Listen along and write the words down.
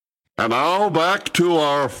And now back to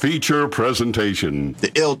our feature presentation.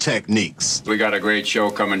 The ill techniques. We got a great show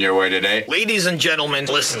coming your way today. Ladies and gentlemen,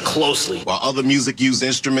 listen closely. While other music use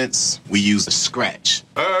instruments, we use a scratch.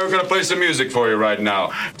 We're gonna play some music for you right now.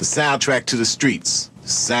 The soundtrack to the streets. The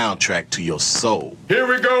soundtrack to your soul. Here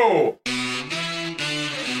we go!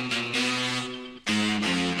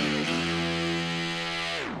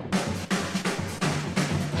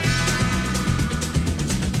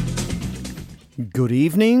 Good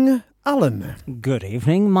evening, Alan. Good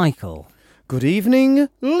evening, Michael. Good evening,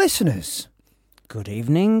 listeners. Good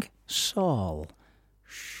evening, Saul.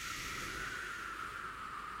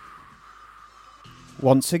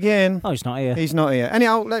 Once again. Oh, he's not here. He's not here.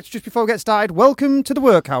 Anyhow, let's just before we get started, welcome to the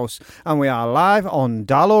Workhouse. And we are live on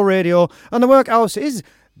Darlow Radio. And the Workhouse is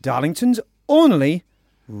Darlington's only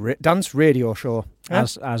dance radio show. Yeah?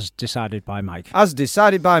 As decided by Mike. As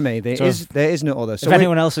decided by me. There is no other. So if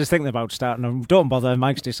anyone else is thinking about starting them, don't bother.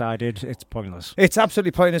 Mike's decided. It's pointless. It's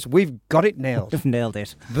absolutely pointless. We've got it nailed. We've nailed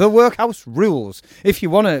it. The Workhouse rules. If you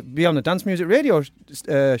want to be on the dance music radio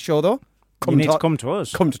show, though, you need to come to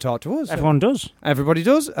us. Come to talk to us. Everyone does. Everybody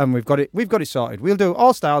does, and we've got it sorted. We'll do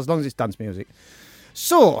all styles as long as it's dance music.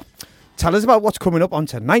 So, tell us about what's coming up on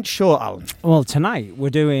tonight's show, Alan. Well, tonight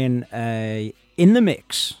we're doing a In the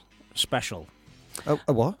Mix special.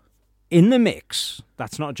 A what? In the Mix.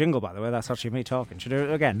 That's not a jingle, by the way. That's actually me talking. Should I do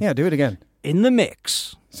it again? Yeah, do it again. In the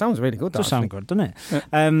Mix. Sounds really good, that. Does sound good, doesn't it?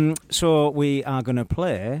 Yeah. So we are going to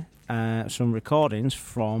play some recordings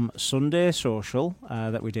from Sunday Social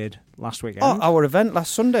that we did last weekend. Oh, our event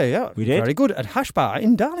last Sunday, yeah. We did. Very good, at Hash Bar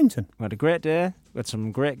in Darlington. We had a great day. We had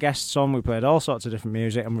some great guests on. We played all sorts of different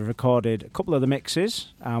music, and we recorded a couple of the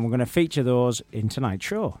mixes, and we're going to feature those in tonight's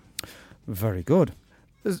show. Very good.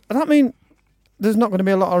 Does that mean there's not going to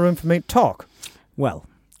be a lot of room for me to talk? Well,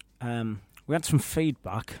 we had some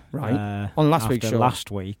feedback on last week's show. Last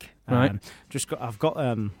week, right? I've got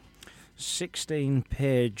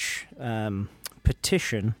 16-page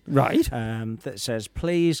petition, right? That says,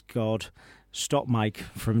 "Please God, stop Mike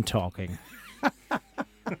from talking."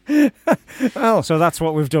 Oh. So that's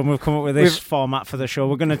what we've done. We've come up with this format for the show.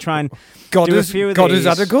 We're going to try and God do a few of God these.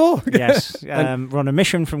 has had a go. Yes. We're on a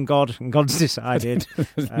mission from God, and God's decided.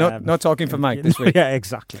 No talking for Mike this week. Yeah,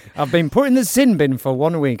 exactly. I've been put in the sin bin for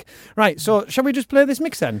 1 week. Right, so shall we just play this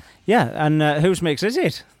mix then? Yeah, and whose mix is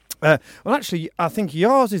it? Well, actually, I think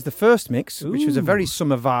yours is the first mix, which was a very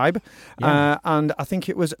summer vibe. Yeah. And I think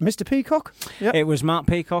it was Mr. Peacock. Yep. It was Mark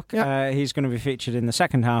Peacock. Yep. He's going to be featured in the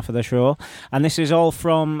second half of the show. And this is all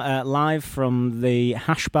from live from the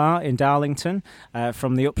Hash Bar in Darlington,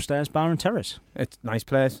 from the upstairs bar and terrace. It's a nice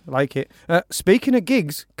place. I like it. Speaking of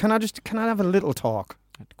gigs, can I have a little talk?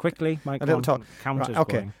 Quickly, Mike. A little talk. Counters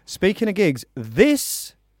okay. going. Speaking of gigs,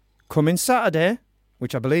 this coming Saturday,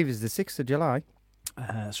 which I believe is the 6th of July.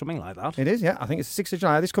 Something like that. It is, yeah. I think it's the 6th of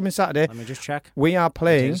July. This coming Saturday. Let me just check. We are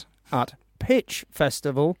playing at Pitch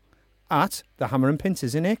Festival at the Hammer and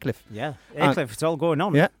Pincers in Aycliffe. Yeah, Aycliffe. It's all going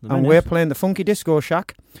on. Yeah, and we're playing the Funky Disco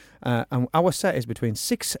Shack. And our set is between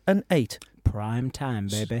 6 and 8. Prime time,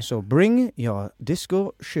 baby. So bring your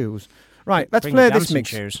disco shoes. Right, let's play this mix.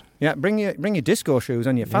 Shoes. Yeah, bring your disco shoes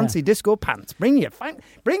and your fancy disco pants. Bring your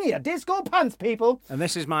disco pants, people. And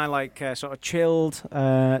this is my sort of chilled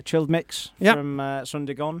mix from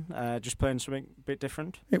Sunday Gone. Just playing something a bit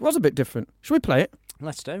different. It was a bit different. Should we play it?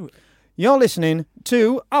 Let's do it. You're listening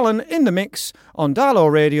to Alan in the Mix on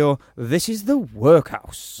Darlow Radio. This is the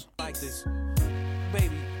Workhouse. Like this,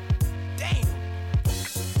 baby. Damn.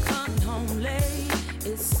 Coming home late,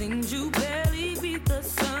 it seems you barely beat the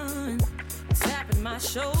sun. Tapping my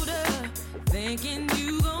shoulder, thinking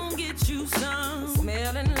you gon' get you some.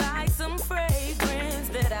 Smelling like some fragrance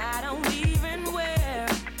that I don't even wear.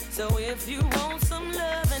 So if you want some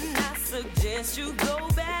loving, I suggest you go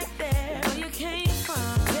back there where you came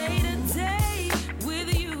from. Day to day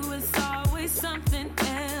with you is always something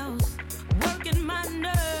else. Working my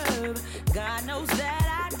nerve, God knows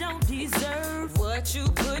that I don't deserve what you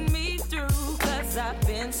put me through. Cause I've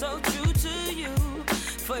been so true to you.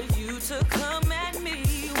 For you to come at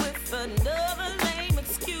me with another lame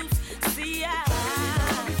excuse. See, I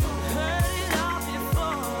heard it all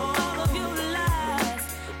before. All of your lies,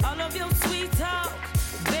 all of your sweet talk.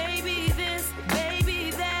 Baby this,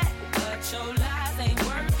 baby that. But your lies ain't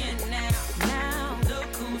working now. Now,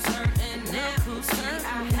 look who's hurting now. Look who's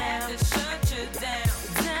hurting now. I had to shut you down.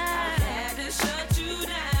 I had to shut you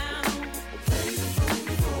down. Play the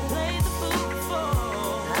fool before.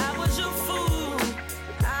 I was your fool.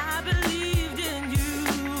 I believed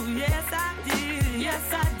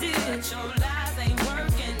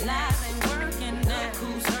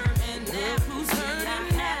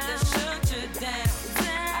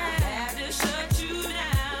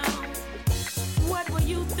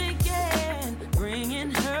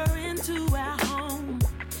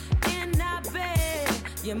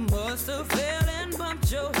must have fell and bumped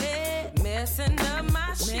your head, messing up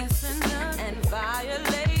my sheets and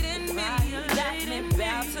violating me. Got me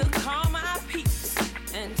about to call my peace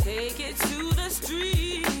and take it to the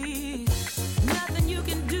streets. Nothing you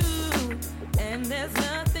can do, and there's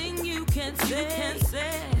nothing you can say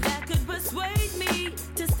that could persuade me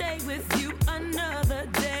to stay with you another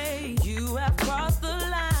day. You have crossed the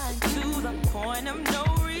line to the point of no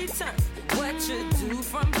return. What you do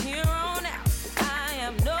from here on out, I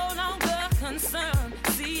am no longer concerned.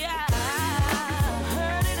 See, I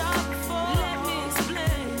heard it all before. Let me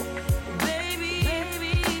explain, baby,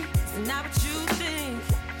 it's not what you think.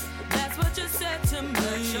 That's what you said to me.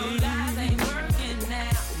 But your lies ain't working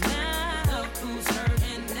now. Look who's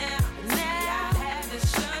hurting now. See, I had to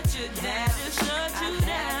shut you down. Shut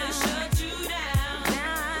you down.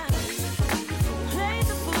 Played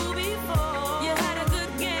the fool before. You had a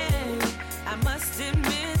good game, I must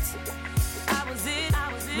admit. I was it,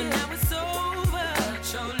 but now it's over.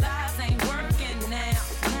 But your lies ain't working now.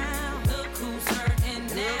 Look who's hurting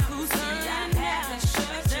now. See, I had to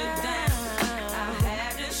shut you down. I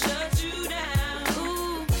had to shut you down.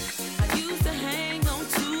 Ooh, I used to hang on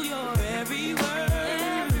to your every word.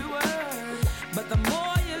 But the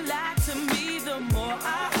more you lied to me, the more I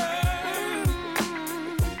heard.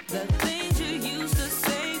 The things you used to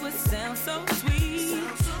say would sound so sweet.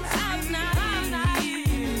 I was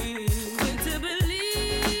naive, quick to believe.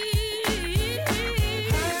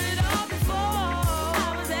 Heard it all before.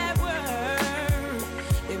 I was at work.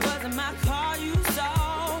 It wasn't my car you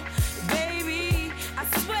saw, baby. I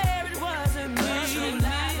swear it wasn't me. But your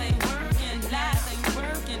lies ain't working. Lies ain't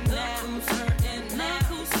working now. Who's hurting now?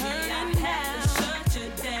 Who's hurting? I had to shut you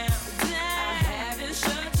down. I had to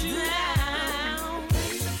shut you down.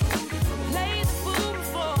 Play the fool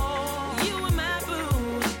before. You were my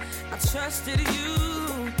boo. I trusted you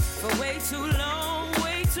for way too long,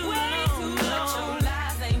 way too long. But your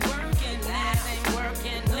lies ain't working now.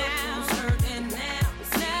 Who's hurting now?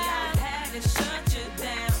 See, I had to shut you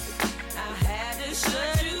down. I had to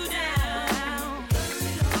shut you down.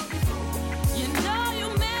 You know you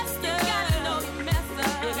messed up. You gotta know you messed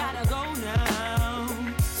up. You gotta go now.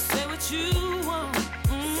 Say what you want.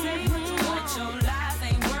 Say what you want. But your lies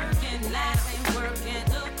ain't working. Lies ain't working.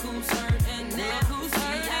 Look who's hurting now. Who's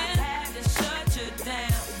hurting? I had to shut you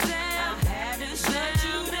down. I had to shut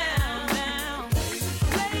you down.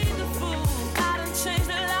 Play the fool. I done changed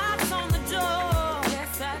the locks on the door.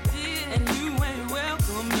 Yes, I did. And you ain't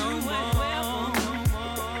welcome no more.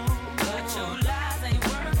 But your lies ain't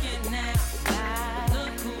working now.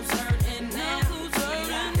 Look who's hurting now. See,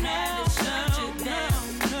 I had to shut you down.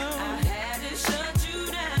 I had to shut you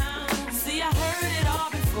down. See, I heard it all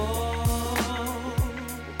before.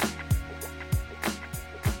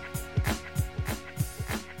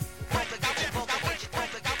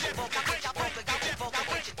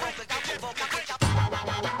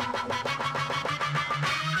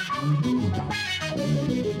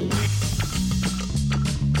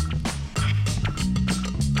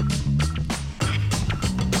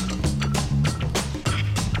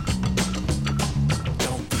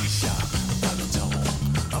 Don't be shy by the tone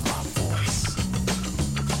of my voice.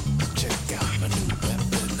 Check out my new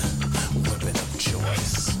weapon of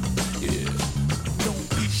choice. Yeah. Don't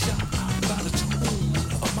be shy by the tone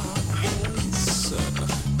of my voice.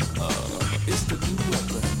 It's the new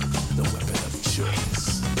weapon of choice.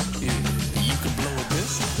 Yeah. You can blow it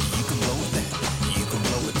this, you can blow it that. You can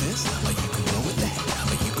blow it this, or you can blow it that.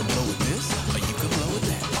 Or you can blow it this, or you can blow it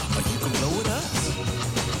that. Or you can blow it us.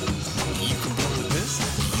 You can blow it this,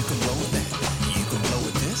 you can blow it that. You can blow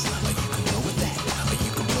it this, or you can blow it that. Or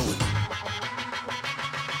you can blow it.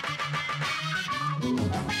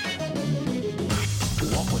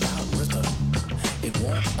 Walk without rhythm, it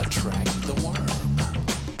won't attract the worm.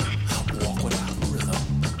 Walk without rhythm,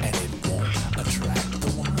 and it won't attract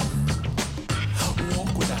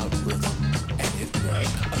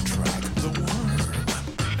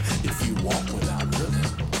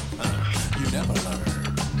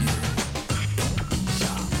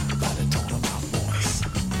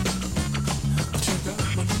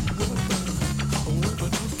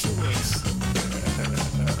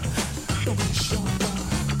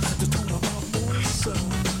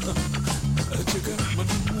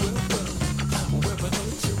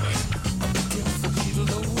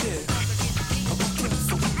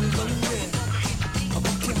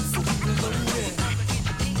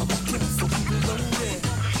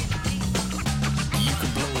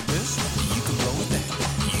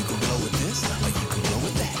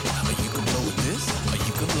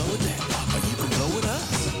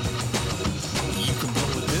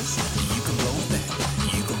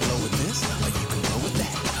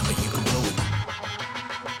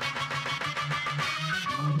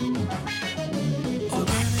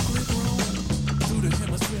Organically grown through the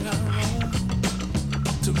hemisphere I roam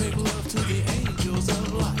to make love to the angels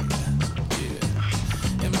of light.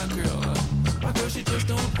 Yeah, and my girl, she just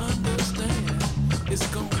don't understand. It's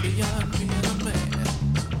gone beyond being a man.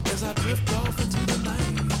 As I drift off into the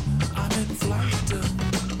night, I'm in flight.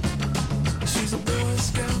 She's a boy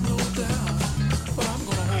scout, no doubt, but I'm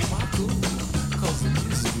gonna hold my cool, 'cause the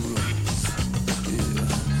music rules. Yeah,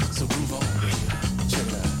 so groove on, baby. Check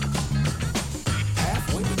it out.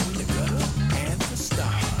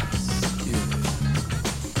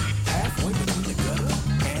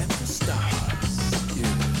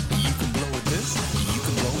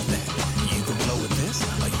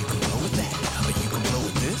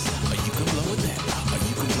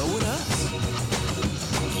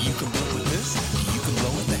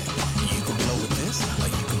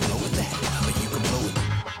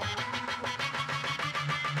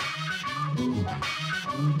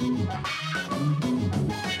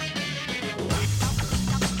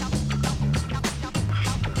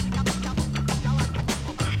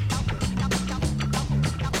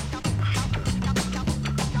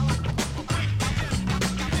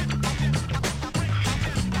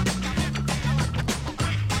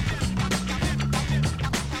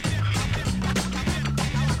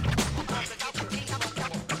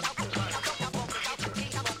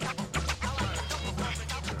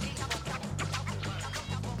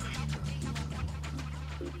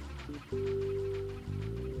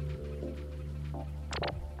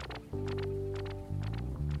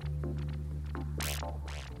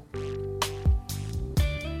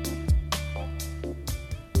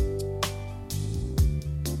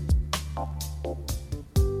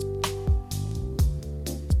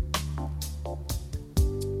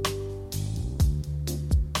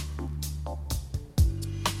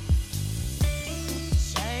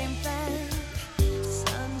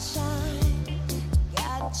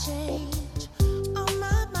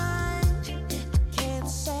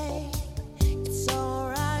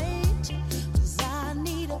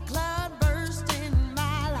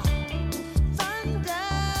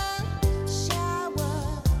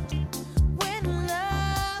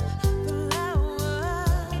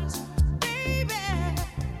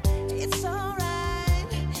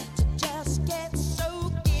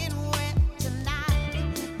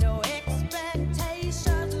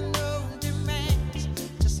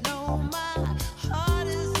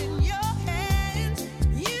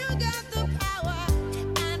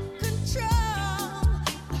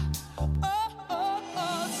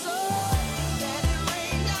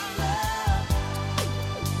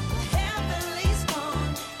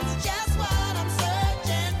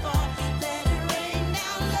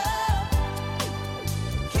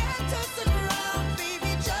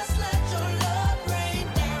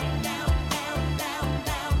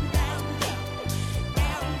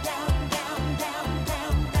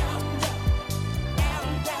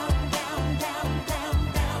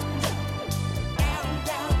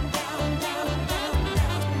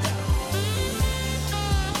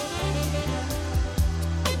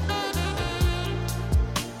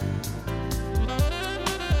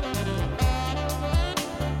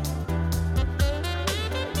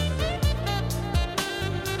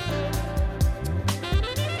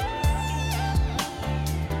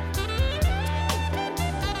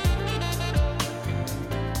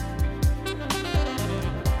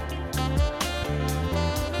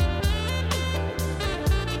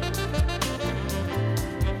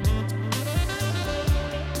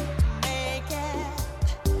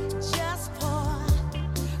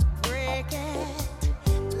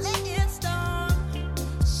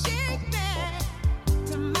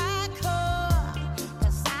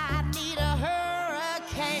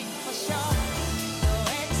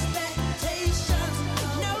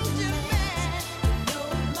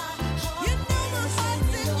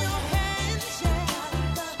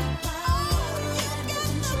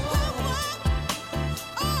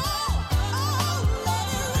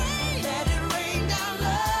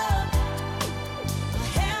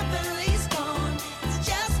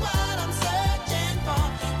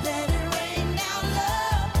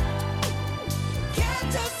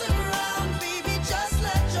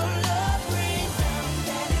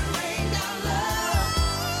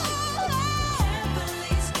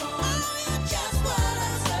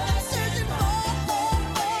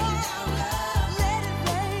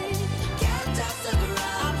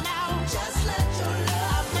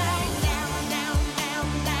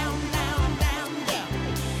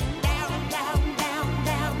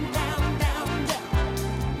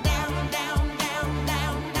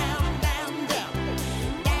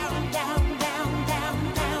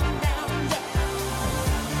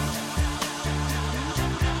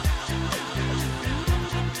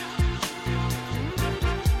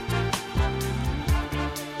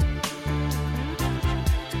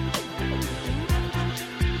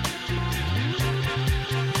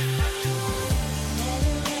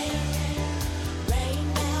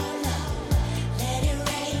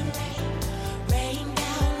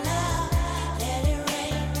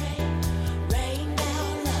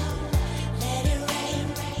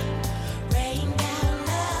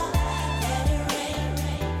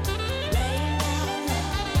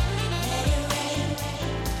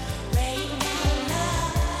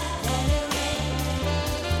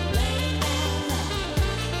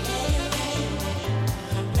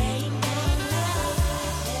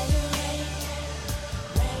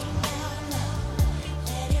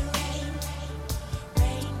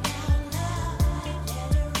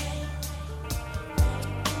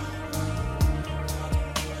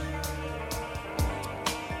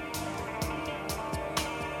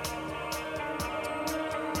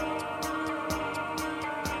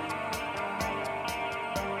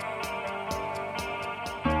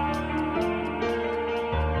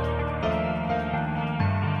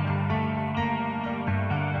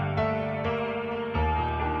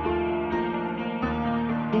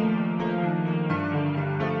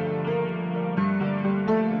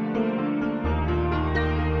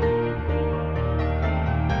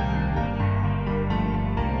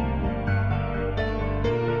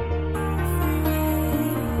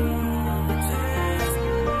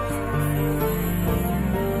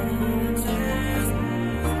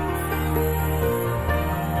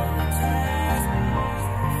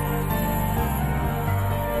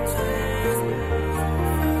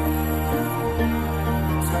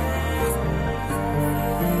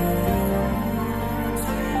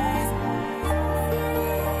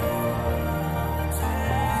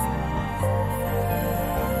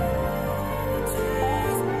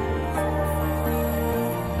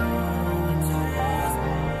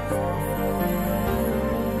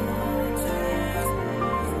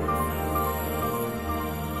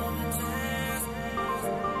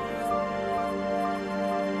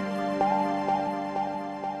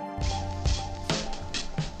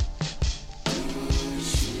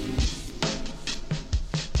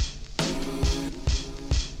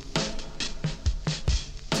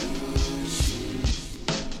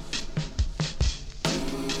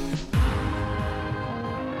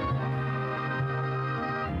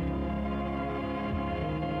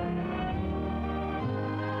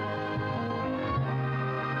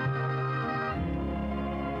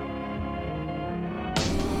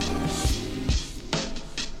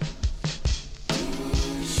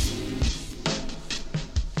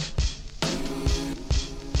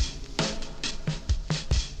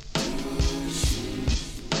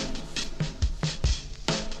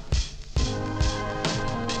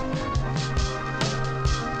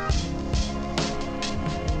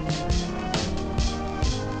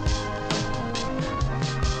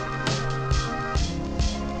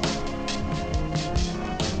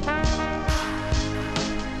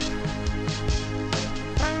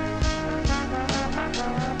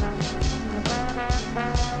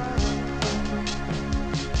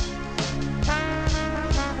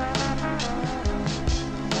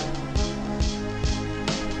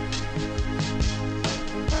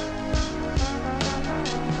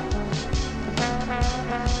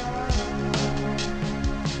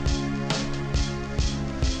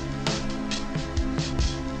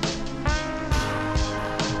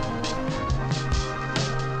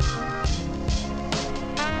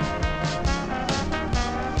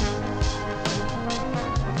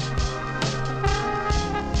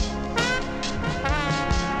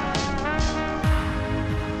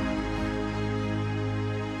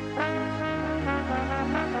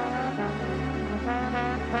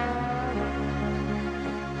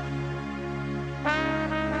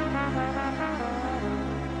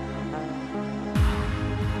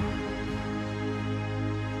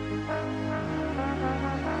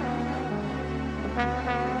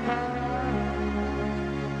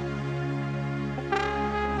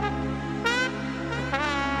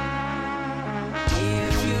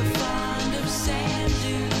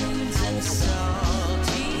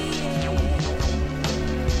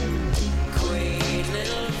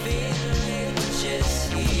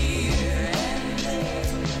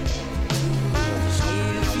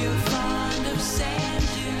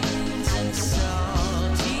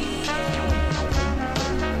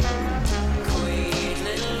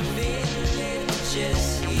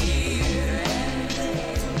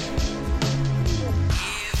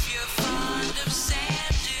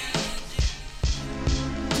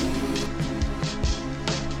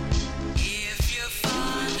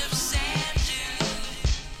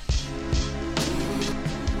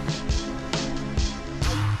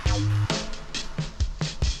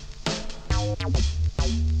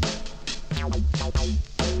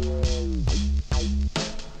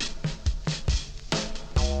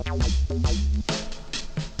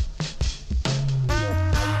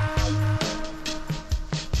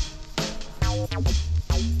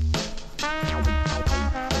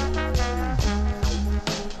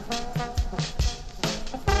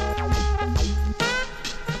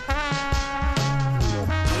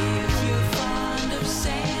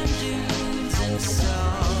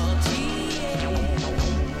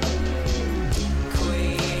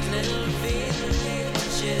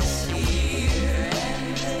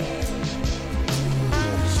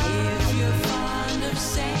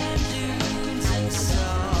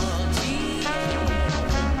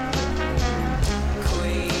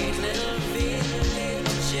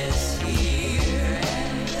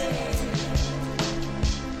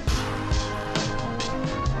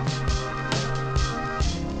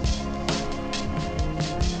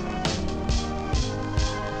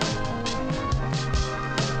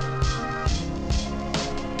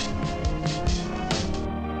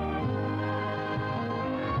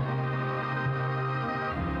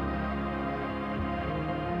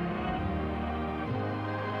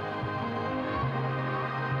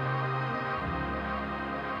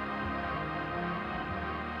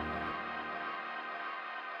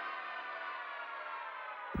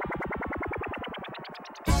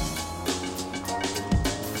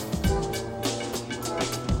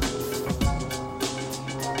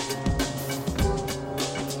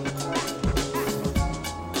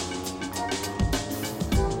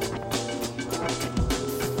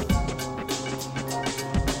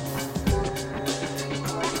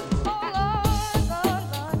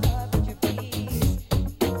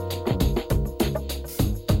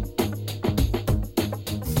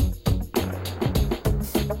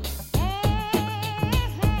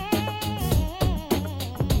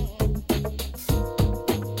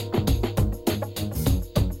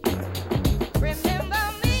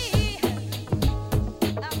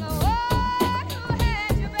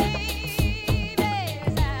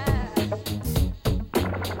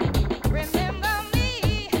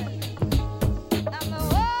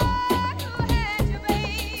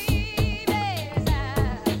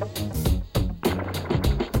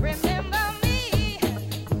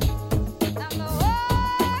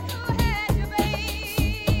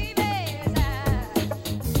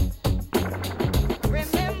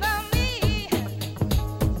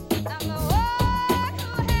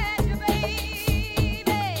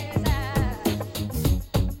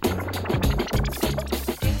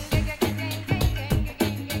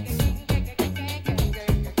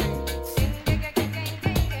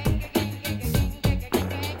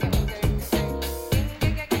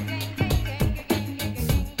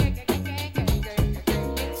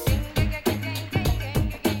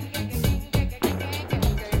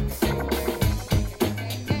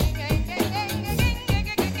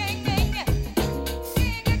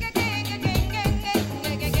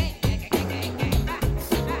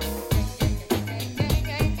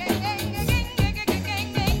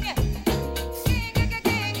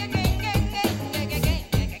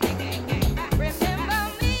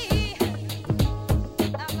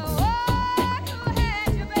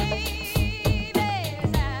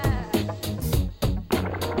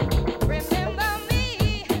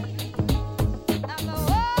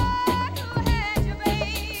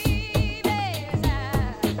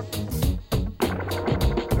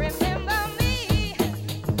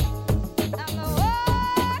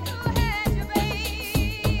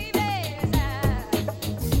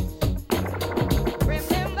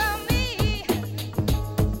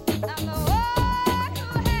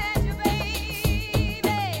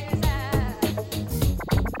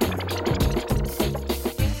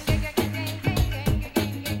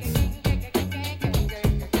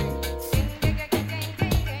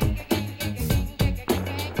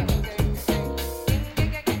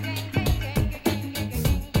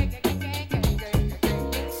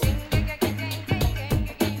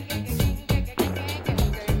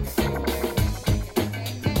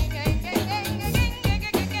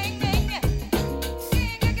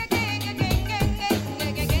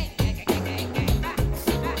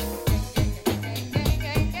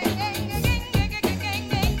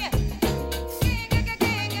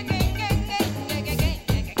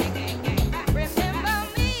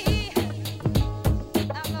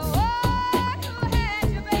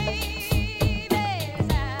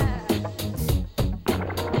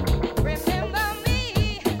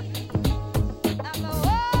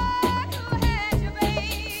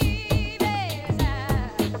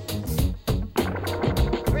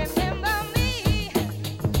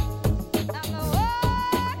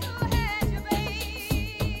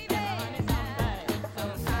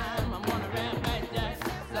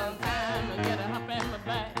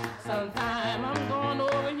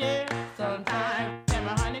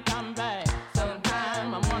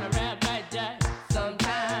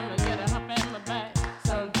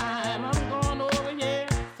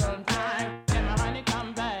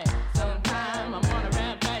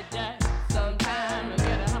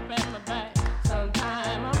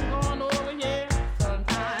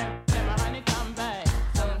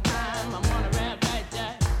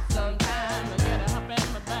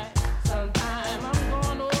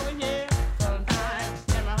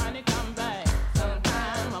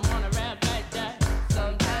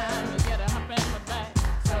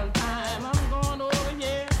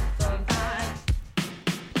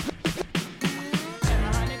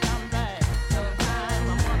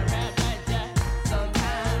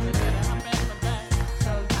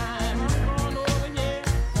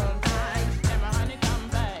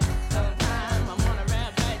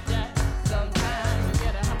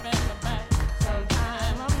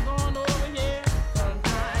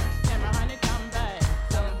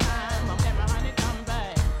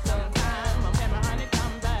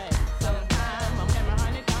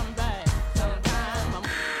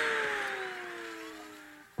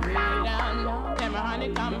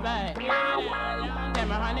 honey come back. Tell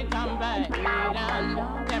my honey come back. Tell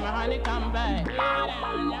my honey come back.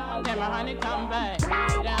 Tell my honey come back.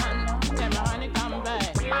 Tell my honey come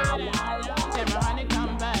back. Tell my honey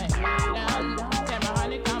come back. Tell my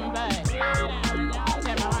honey come back.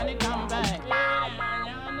 Tell my honey come back.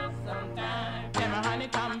 Sometime, tell my honey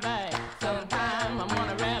come back. Sometime I'm on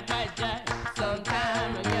a red back jack.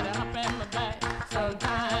 Sometime I get a hump in my back.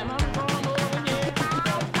 Sometime I'm going over here.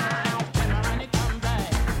 Sometime, tell my honey come back.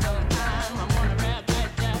 Sometime I'm on a red back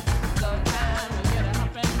jack. Sometime I get a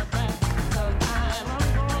hump in my back. Sometime I'm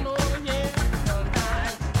going over here.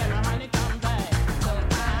 Sometime, tell my honey come back.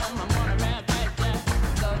 Sometime I'm on a red back jack.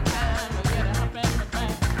 Sometime I get a hump in my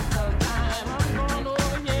back. Sometime I'm going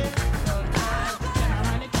over here. Sometime, tell my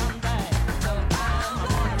honey come back. Sometime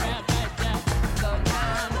I'm on a red back jack.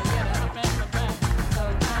 Sometime I get a hump in my back.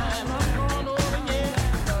 Sometime I'm going over here.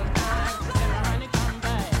 Sometime, tell my honey come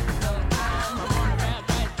back. Sometime I'm on a red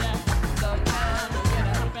back jack. Sometime I get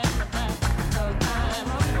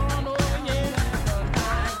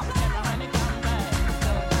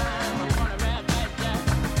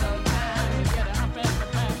a hump in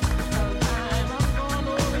my back. Sometime I'm going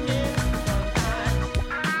over here. Sometime,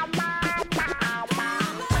 tell my honey come back.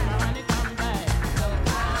 Sometime I'm on a red back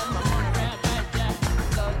jack. Sometime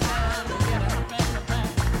I get a hump in my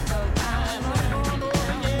back. Sometime I'm going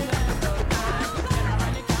over here. Sometime, tell my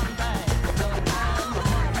honey come back. Sometime I'm on a red back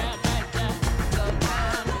jack.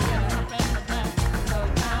 Sometime I get a hump in my back.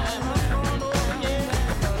 Sometime I'm going over here. Sometime, tell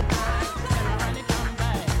my honey come back.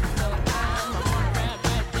 Sometime I'm on a red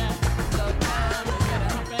back jack. Sometime I get a hump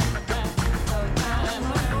in my back. Sometime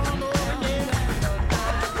I'm going over here.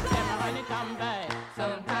 Sometime, tell my honey come back.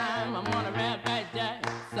 Sometime I'm on a red back jack.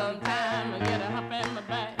 Sometime I get a hump in my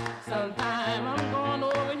back. Sometime I'm going over here. Sometime, tell my honey come back. Sometime I'm on a red back jack. Sometime I get a hump in my back. Sometime I'm going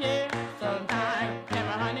over here. Sometime, tell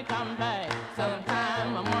my honey come back.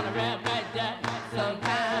 Sometime I'm on a red back jack.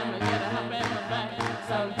 Sometime I get a hump in my back.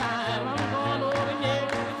 Sometime I'm going over here.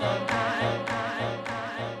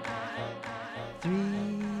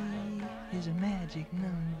 Three is a magic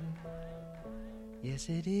number. Yes,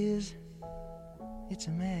 it is. It's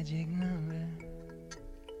a magic number.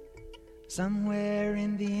 Somewhere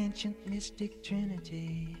in the ancient mystic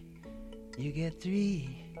trinity, you get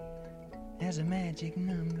three as a magic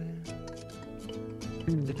number.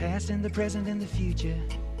 The past and the present and the future,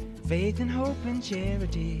 faith and hope and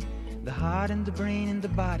charity, the heart and the brain and the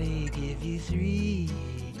body give you three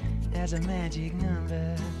as a magic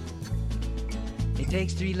number. It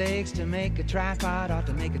takes three legs to make a tripod or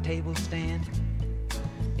to make a table stand.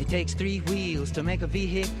 It takes three wheels to make a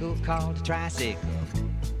vehicle called a tricycle.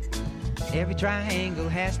 Every triangle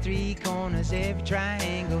has three corners, every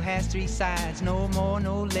triangle has three sides, no more,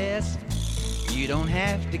 no less. You don't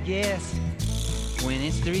have to guess. When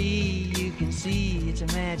it's three, you can see it's a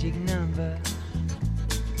magic number.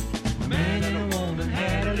 A man and a woman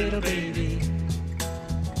had a little baby.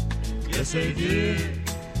 Yes, they did.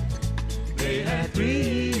 They had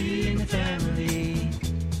three in the family.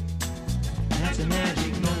 That's a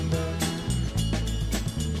magic number.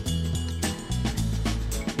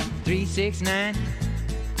 3, 6, 9,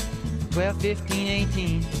 12, 15,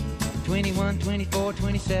 18, 21, 24,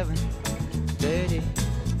 27, 30.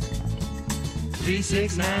 3,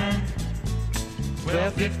 6, 9,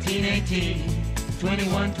 12, 15, 18,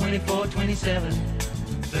 21, 24, 27,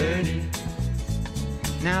 30.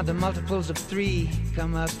 Now the multiples of 3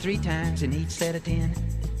 come up 3 times in each set of 10.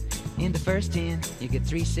 In the first 10, you get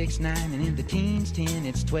 3, 6, 9, and in the teens 10,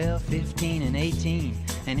 it's 12, 15, and 18.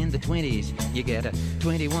 And in the 20s, you get a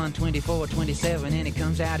 21, 24, 27, and it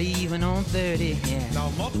comes out even on 30, yeah. Now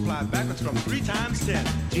multiply backwards from 3 times 10.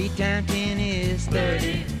 3 times 10 is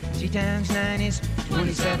 30. 3 times 9 is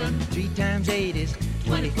 27. 3 times 8 is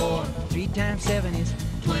 24. 3 times 7 is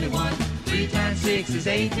 21. 3 times 6 is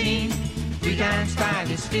 18. 3 times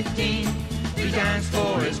 5 is 15. 3 times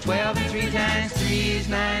 4 is 12. And 3 times 3 is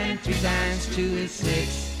 9. And 3 times 2 is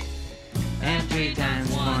 6. And 3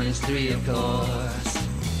 times 1 is 3, of course.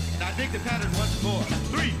 Now dig the pattern once more.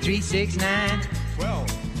 3, 3, 6, 9, 12,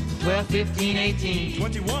 12, 15, 18,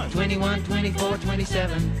 21, 21, 24,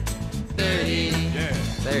 27, 30. Yeah.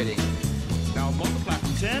 30. Now multiply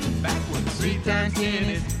from 10 backwards. 3 times 10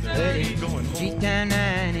 is 30. Going 3 home. times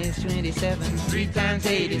 9 is 27. 3 times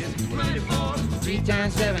 8 is 24. 3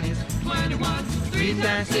 times 7 is 21. 3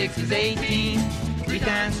 times 6 is 18. 3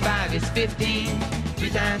 times 5 is 15. 3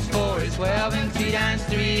 times 4 is 12. And 3 times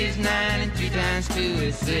 3 is 9. And 3 times 2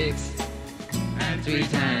 is 6. And 3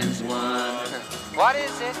 times 1. What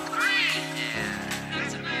is it? 3. Yeah,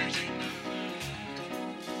 that's a magic.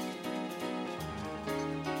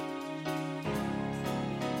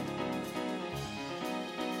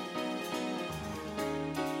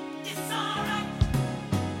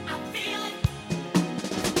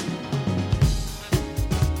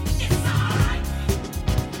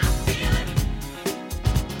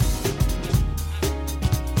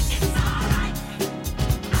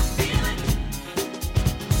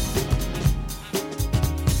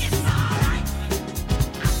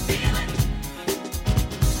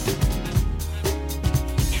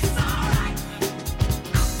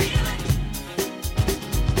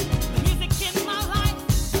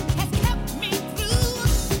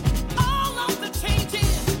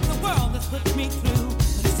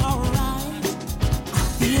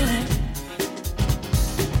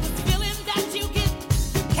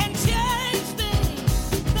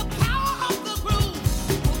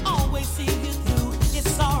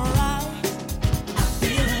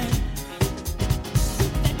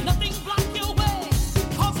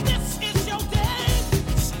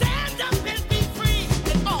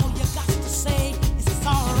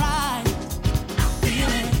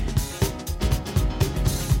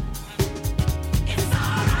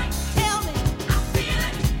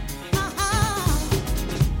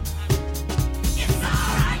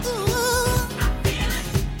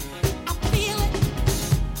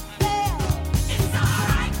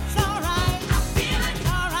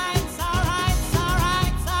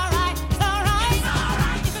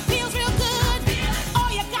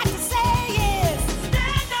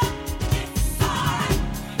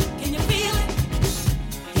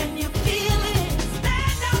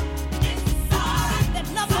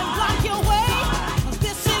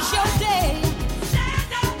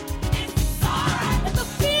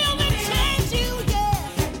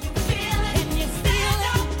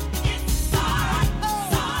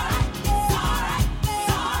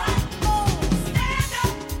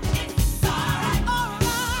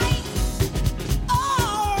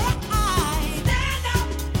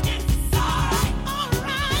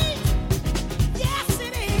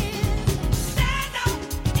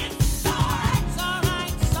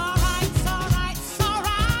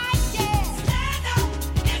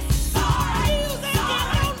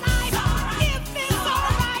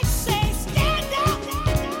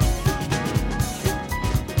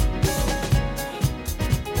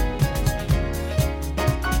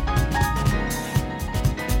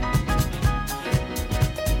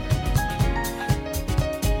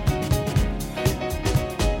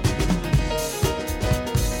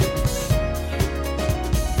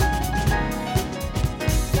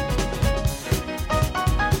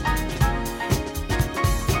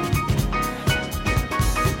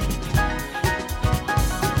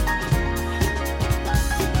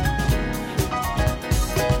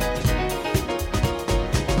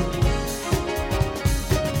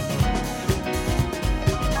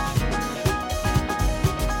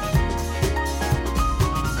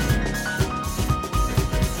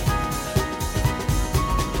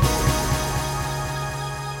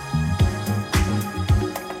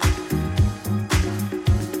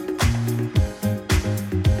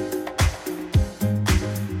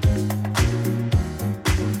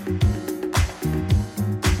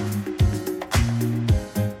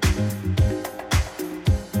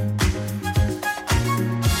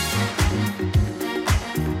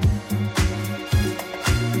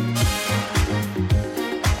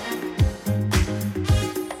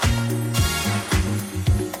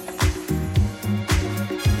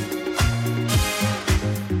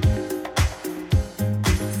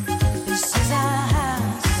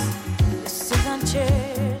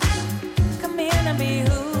 gonna be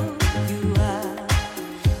who you are.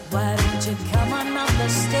 Why don't you come on up the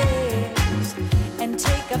stairs and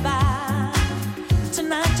take a bow?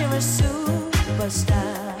 Tonight you're a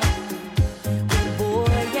superstar. Well,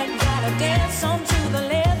 boy, you gotta dance on to the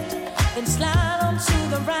left, then slide on to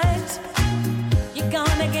the right. You're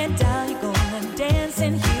gonna get down, you're gonna dance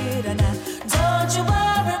in here tonight. Don't you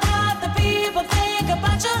worry what the people think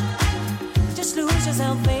about you. Just lose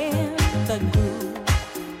yourself in the groove.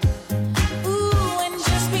 Ooh, and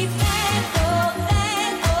just be thankful,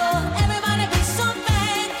 thankful. Everybody be so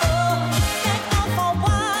thankful. Thankful for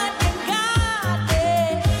what you got, yeah.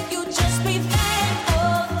 You just be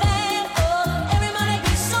thankful, thankful. Everybody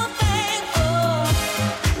be so thankful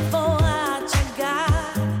for what you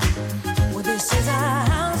got. Well, this is our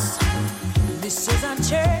house, this is our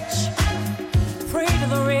church. Pray to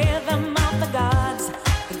the rhythm of the gods.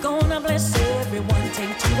 They're gonna bless everyone.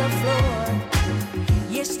 Take to the floor.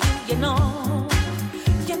 Yes, you know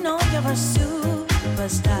you're a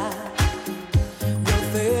superstar. Well,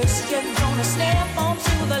 first you're gonna step on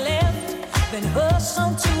to the left, then hush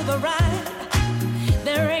on to the right.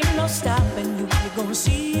 There ain't no stopping you. You're gonna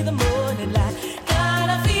see the morning light. Got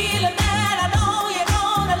a feeling that I know you're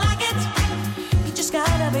gonna like it. You just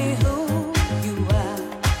gotta be who you are.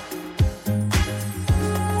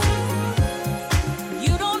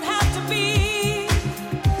 You don't have to be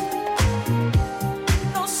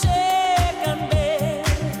no second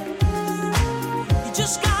best. You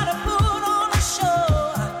just gotta put on a show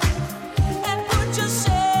and put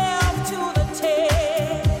yourself to the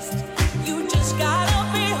test. You just gotta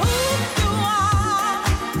be who you are,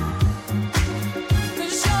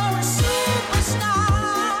 'cause you're a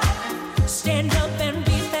superstar. Stand up and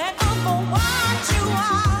be thankful for what you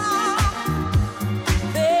are.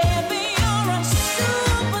 Baby, you're a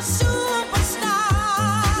superstar.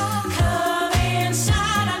 Come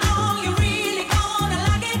inside, I know you're really gonna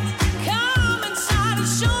like it. Come inside and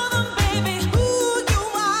show them, baby, who you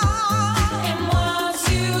are. And once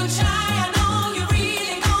you try, I know you're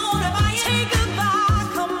really gonna buy it. Take a bite,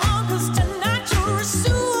 come on, 'cause tonight you're a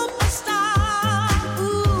superstar.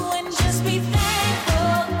 Ooh, and just be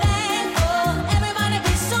thankful, thankful. Everybody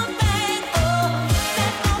be so thankful.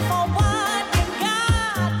 Thankful for what you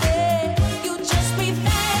got, yeah. You just be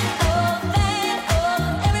thankful, thankful.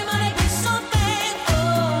 Everybody be so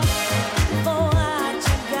thankful for what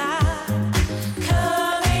you got.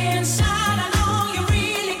 Come inside, I know you're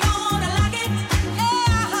really gonna like it.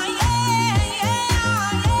 Yeah, yeah,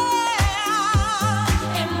 yeah,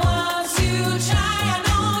 yeah. And once you try, I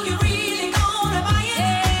know you're really gonna buy it.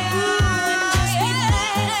 Yeah, and just be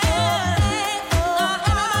thankful, thankful.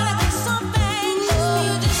 Everybody be so thankful.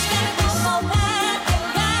 You just gotta be so thankful,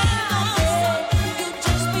 yeah. You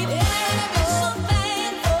just be thankful, so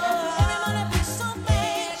thankful. Everybody be so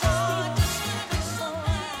thankful. Just gotta be so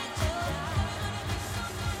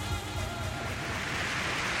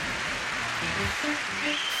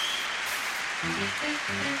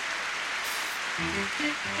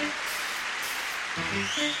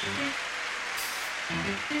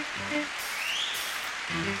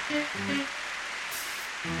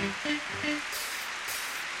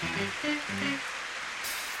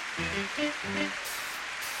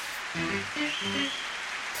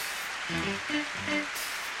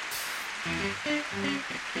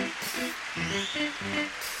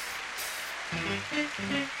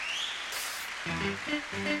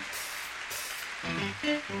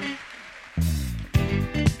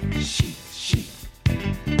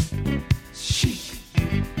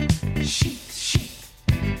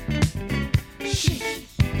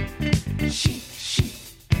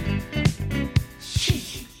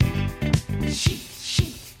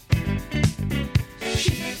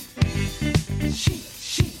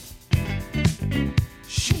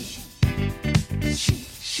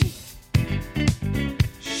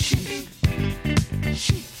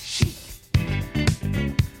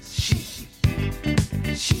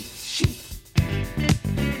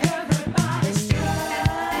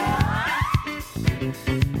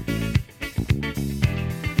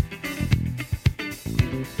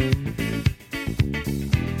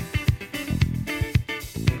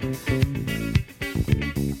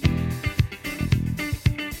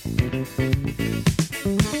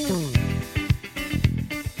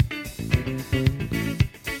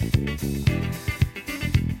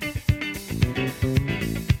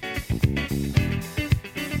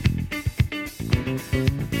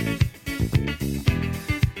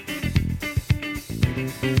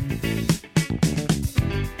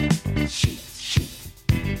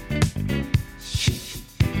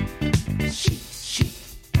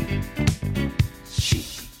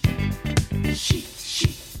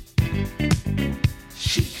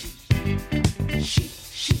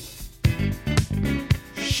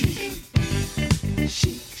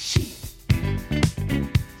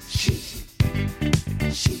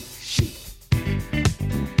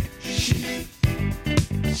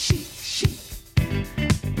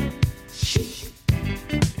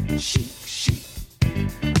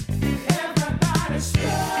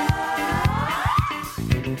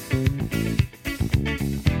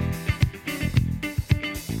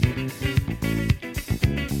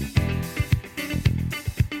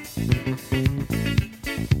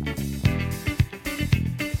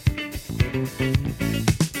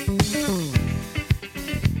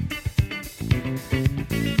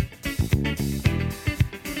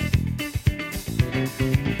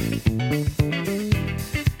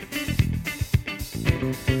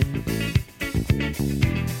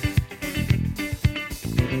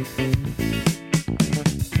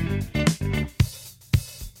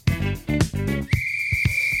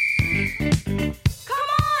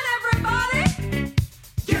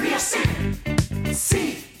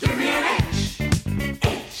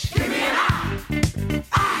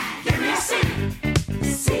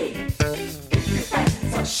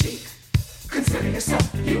Feeling yourself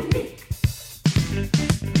unique.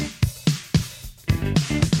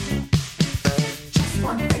 Just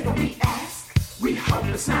one favor we ask. We hope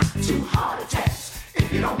it's not too hard a task.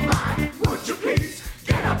 If you don't mind, would you please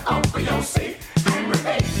get up off of your seat and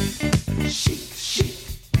repeat? Chic, chic.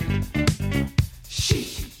 Chic.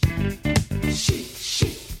 Chic,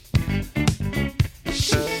 chic.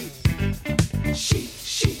 Chic. Chic,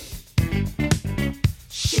 chic.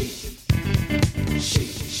 Chic.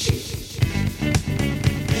 Chic, chic.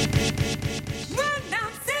 When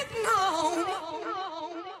I'm sitting home,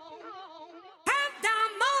 and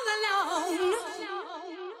I'm all alone,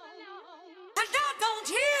 and I don't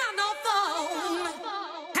hear no phone,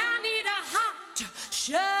 I need a hot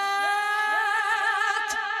shot.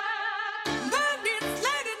 But it's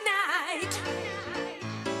late at night,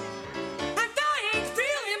 and I ain't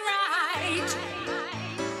feeling right.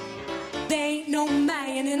 There ain't no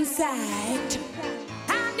man in sight. I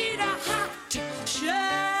need a hot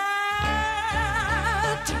shot.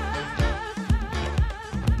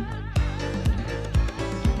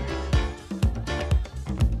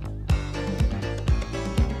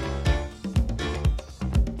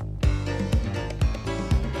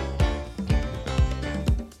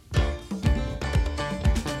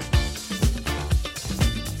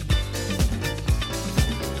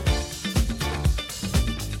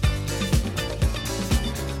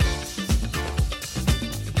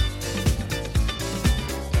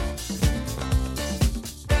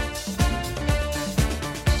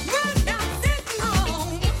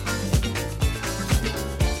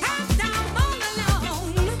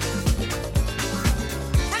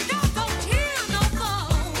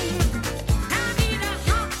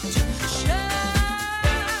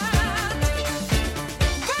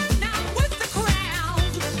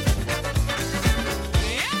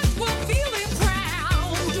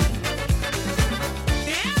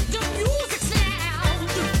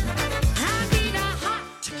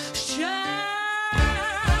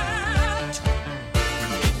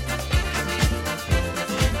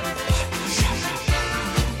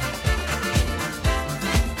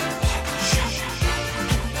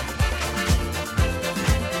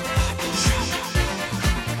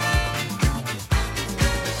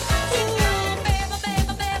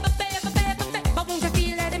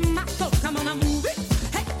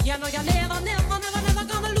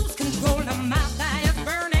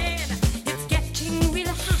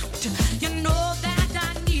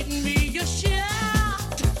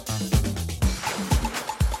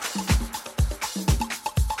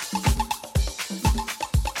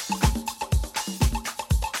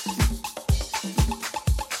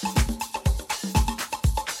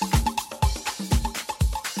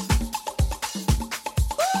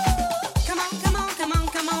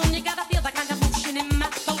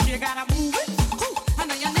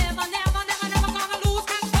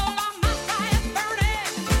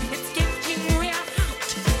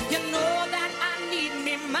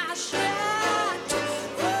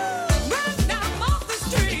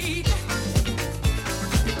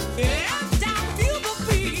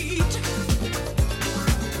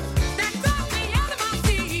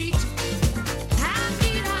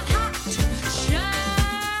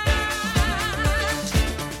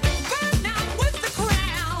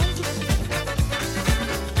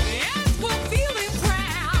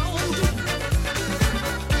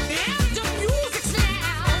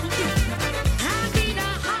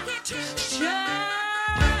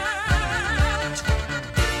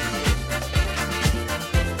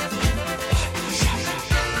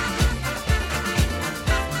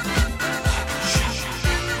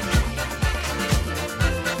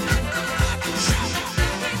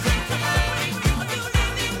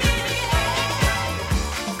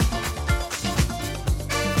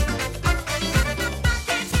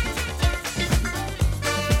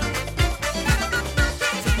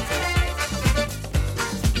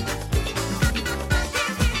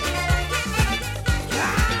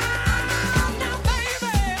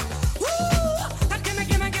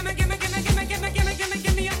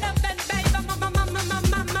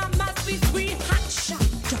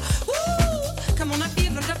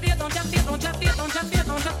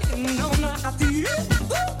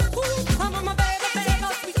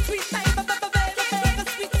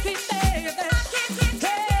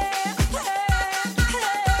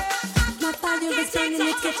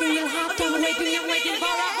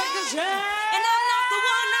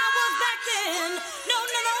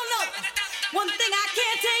 One thing I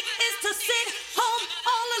can't take is to sit home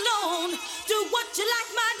all alone. Do what you like,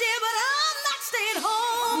 my dear, but I'm not staying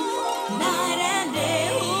home. Night and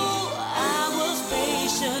day, ooh, I was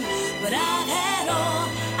patient, but I've had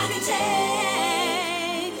all I can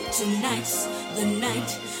take. Tonight's the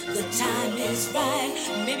night, the time is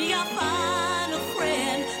right. Maybe I'll find a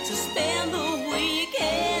friend to spend the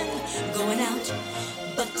weekend. Going out,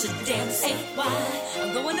 but to dance ain't why.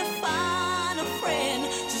 I'm going to find a friend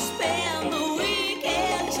to spend the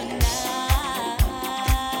weekend tonight.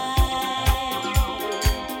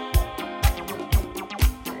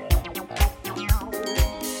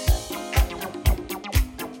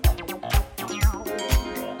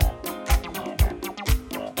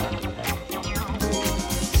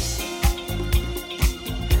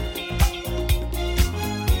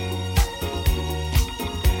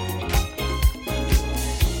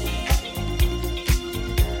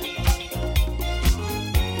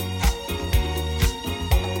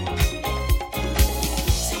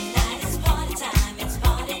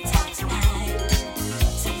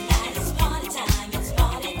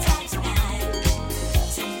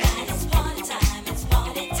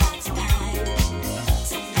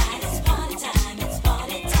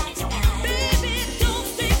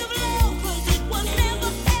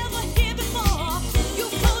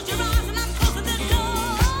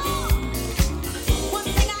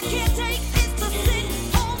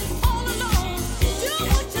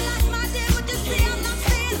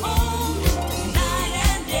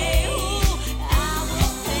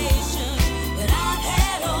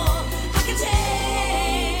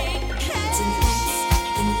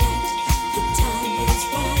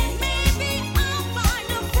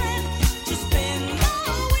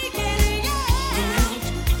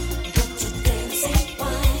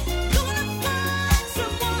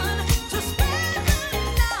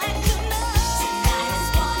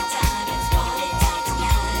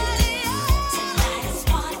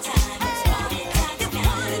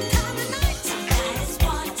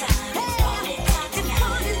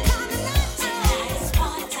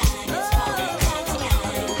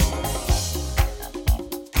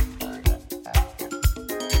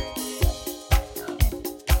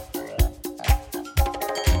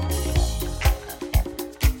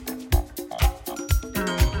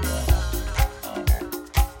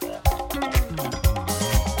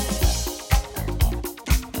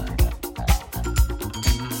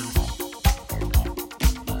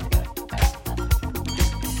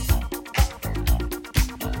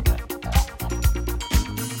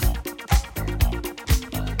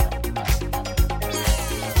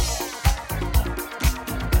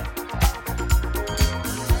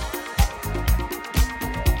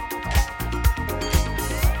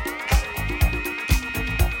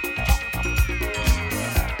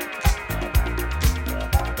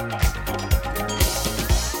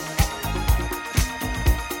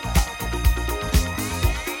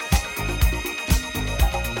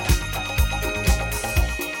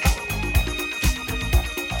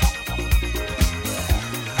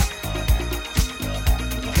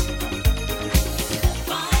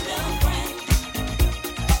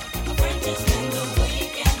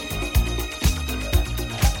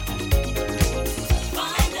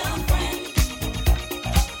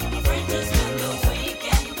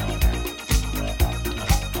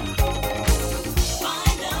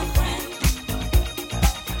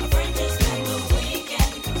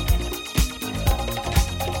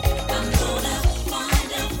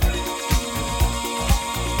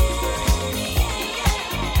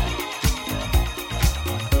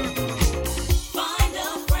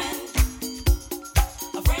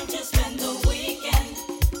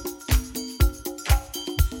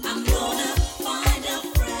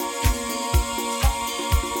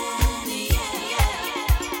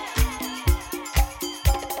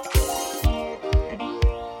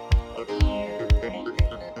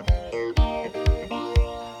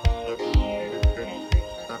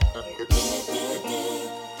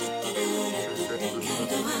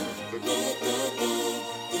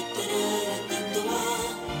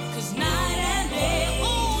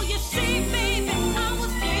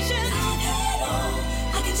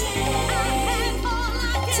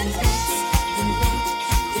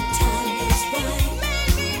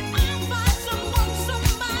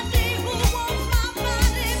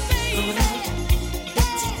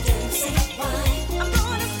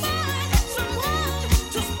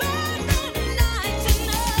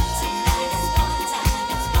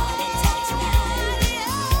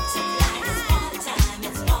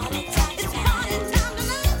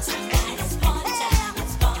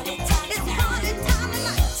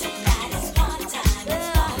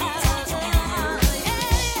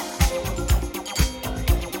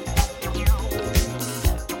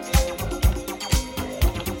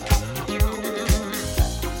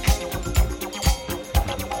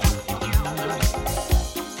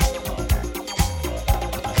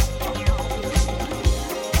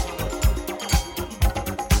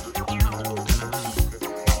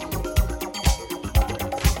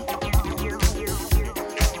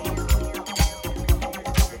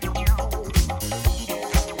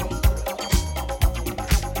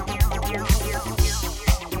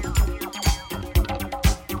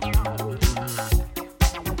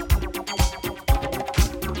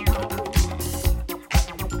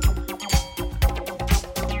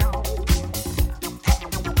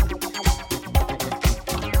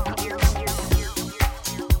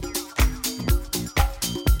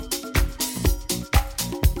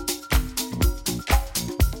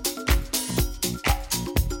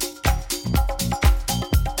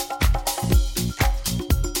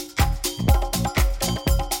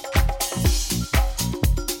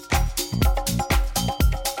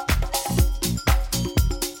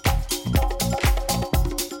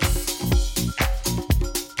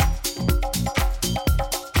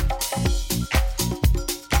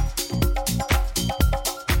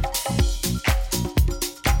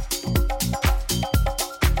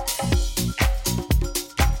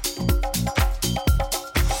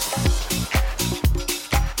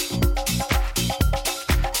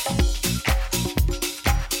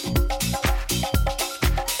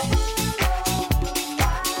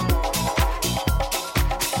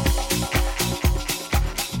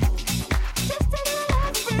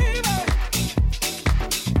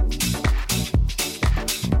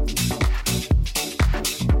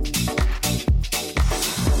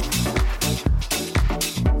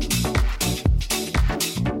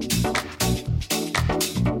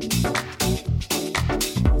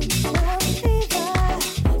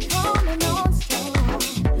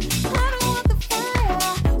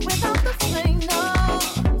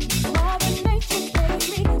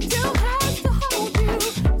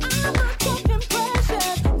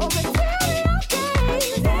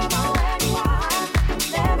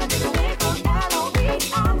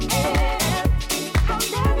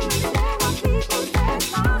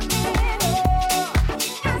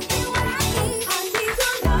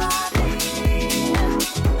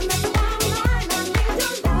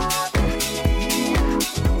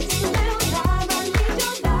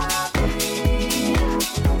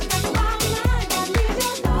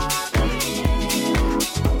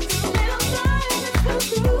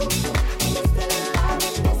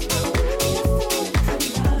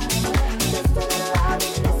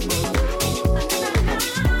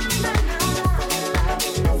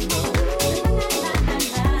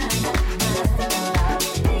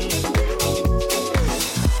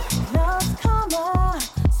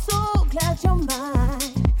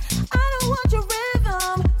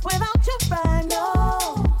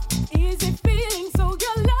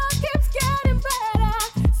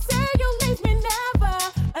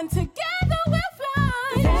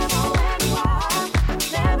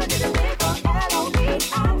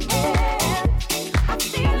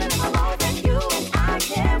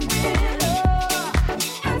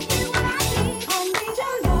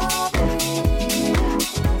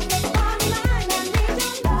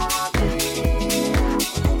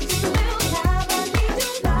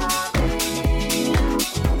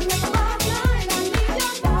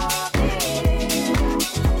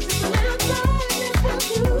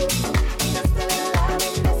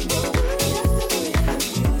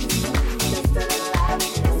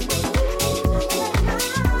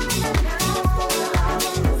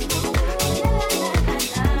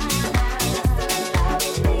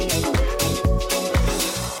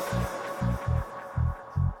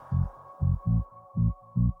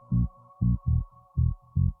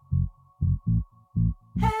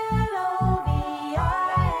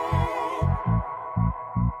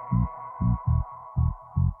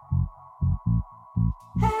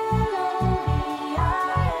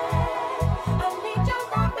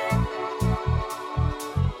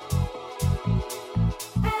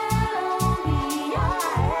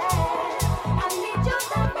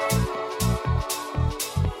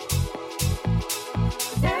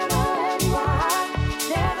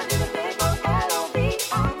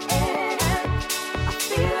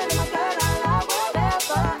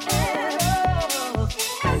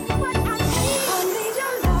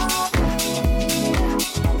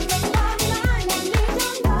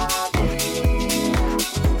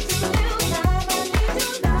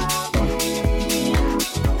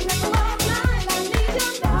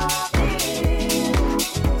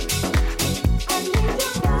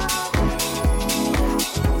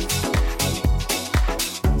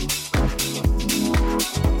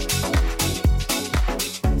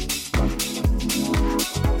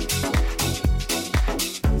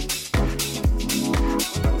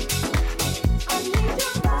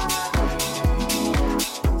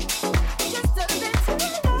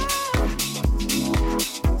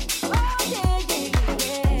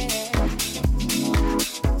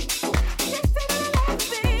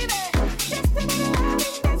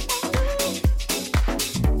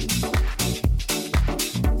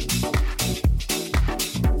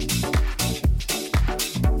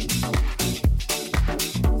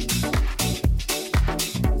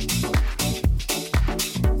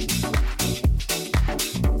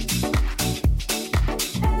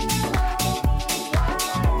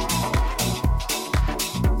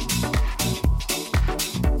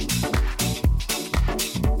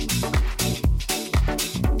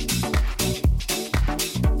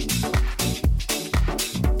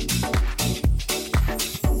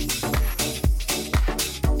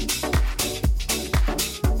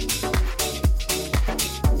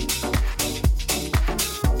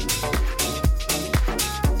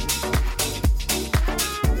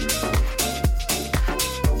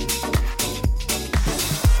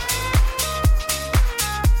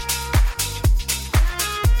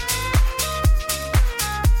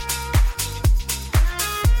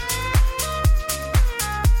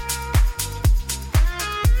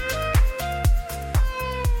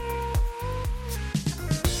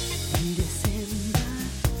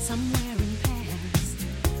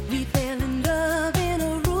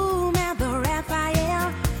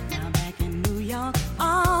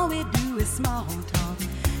 with small talk.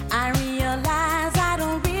 I realize I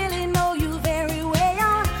don't really know you very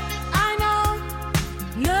well. I know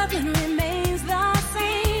nothing remains the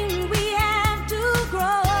same. We have to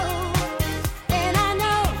grow. And I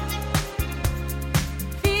know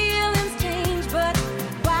feelings change, but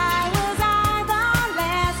why was I the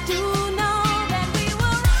last to know that we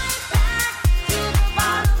were right back to the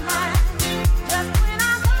bottom line? Just when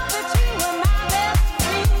I thought that you were my best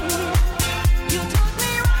friend, you took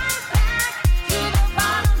me right back to the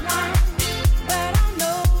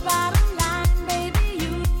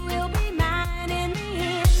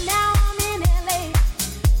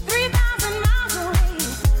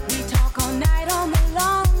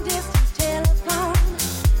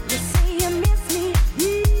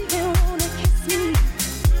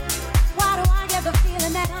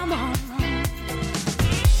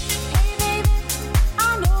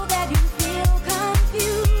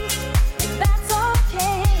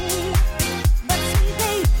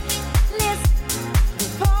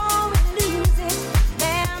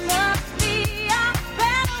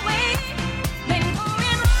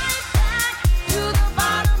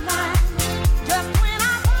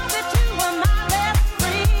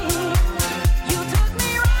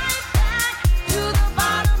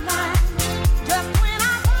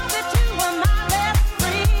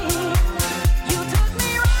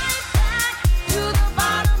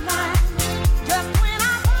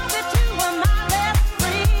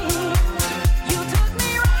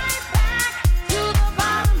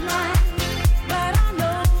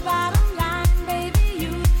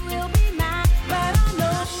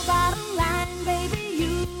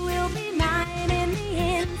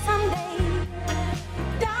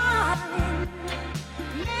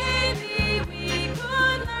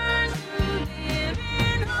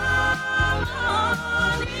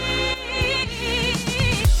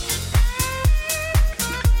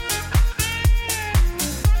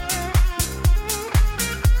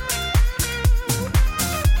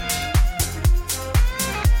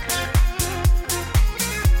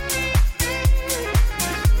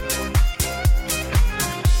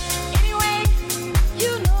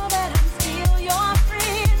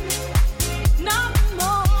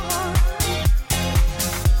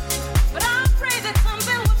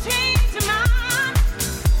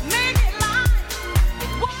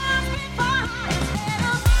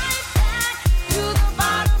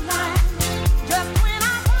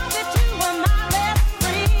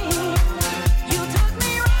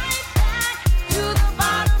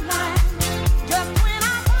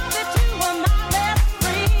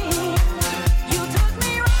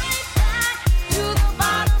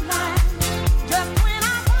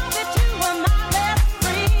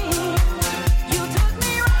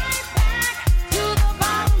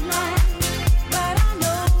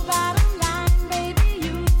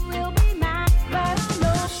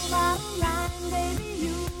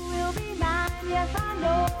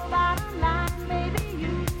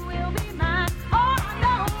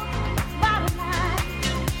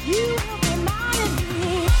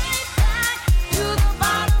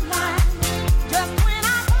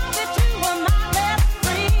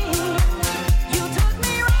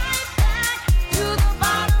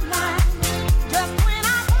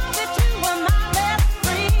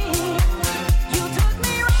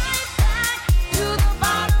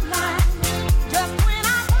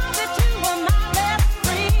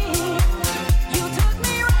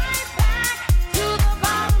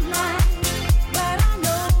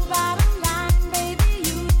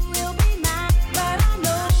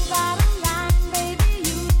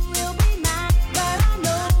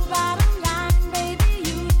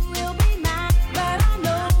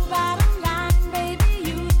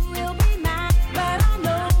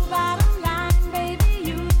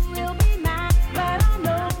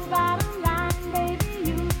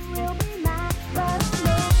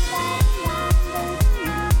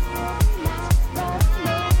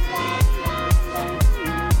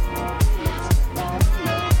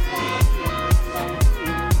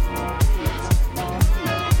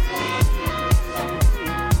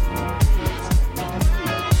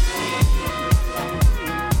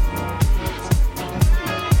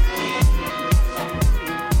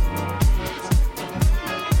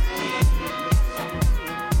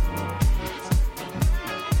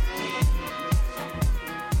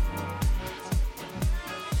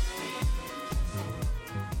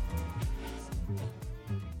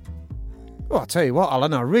tell you what,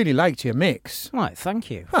 Alan, I really liked your mix. Right, thank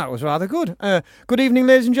you. That was rather good. Good evening,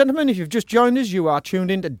 ladies and gentlemen. If you've just joined us, you are tuned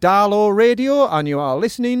in to Darlow Radio and you are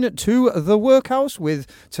listening to The Workhouse with,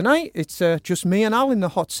 tonight, it's just me and Al in the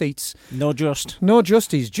hot seats. No just.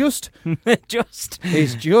 He's just.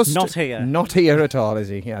 He's just. Not here. Not here at all, is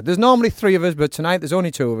he? Yeah. There's normally 3 of us, but tonight there's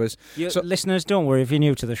only 2 of us. Listeners, don't worry if you're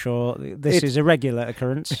new to the show. This is a regular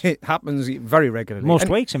occurrence. It happens very regularly. Most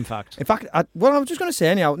weeks, in fact. In fact, I was just going to say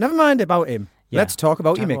anyhow, never mind about him. Yeah. Let's talk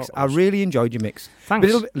about your mix. I really enjoyed your mix. Thanks.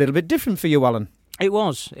 A little bit different for you, Alan. It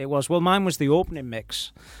was. Well, mine was the opening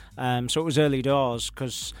mix. So it was early doors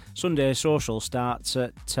because Sunday Social starts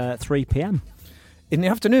at 3 p.m. In the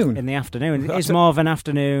afternoon? In the afternoon. It's more of an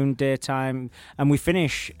afternoon, daytime, and we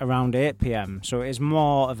finish around 8 p.m. So it is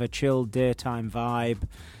more of a chilled daytime vibe,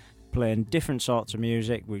 playing different sorts of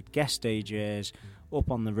music with guest DJs up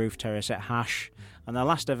on the roof terrace at Hash. And the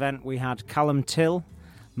last event we had Callum Till,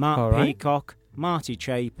 Mark Peacock, Marty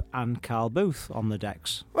Chape and Carl Booth on the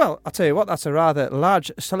decks. Well, I'll tell you what, that's a rather large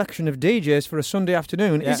selection of DJs for a Sunday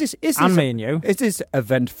afternoon. Yeah. Is this and me and you. Is this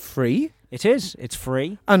event free? It is. It's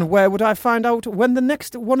free. And where would I find out when the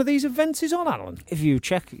next one of these events is on, Alan? If you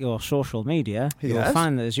check your social media, you'll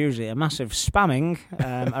find that there's usually a massive spamming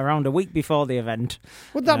around a week before the event.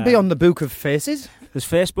 Would that be on the Book of Faces? There's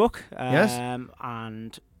Facebook. Yes.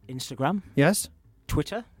 And Instagram. Yes.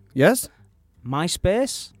 Twitter. Yes.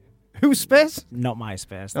 MySpace. Whose space? Not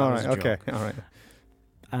MySpace. All right, okay. All right.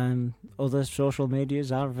 Other social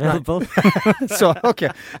medias are available. Right.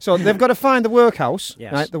 So they've got to find the Workhouse,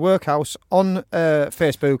 yes. right? The Workhouse on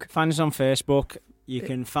Facebook. Find us on Facebook. You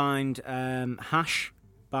can find Hash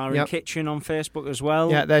Bar and Kitchen on Facebook as well.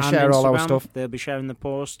 Yeah, they share all our stuff. They'll be sharing the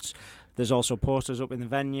posts. There's also posters up in the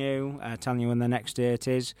venue telling you when the next date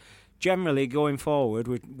is. Generally, going forward,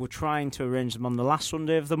 we're trying to arrange them on the last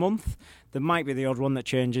Sunday of the month. There might be the odd one that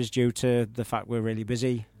changes due to the fact we're really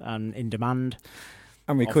busy and in demand.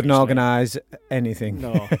 And we couldn't organise anything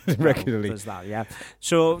regularly. There's that, yeah.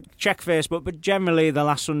 So check Facebook, but generally the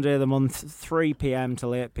last Sunday of the month, 3 p.m.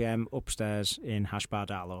 till 8 p.m. upstairs in Hash Bar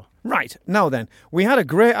Darlow. Right, now then, we had a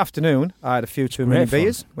great afternoon. I had a few too many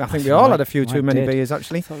beers. I think we all had a few too many beers,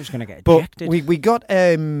 actually. I thought I was going to get ejected.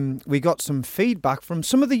 But we got some feedback from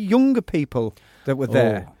some of the younger people that were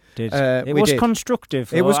there. It was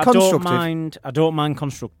constructive. It was constructive. I don't mind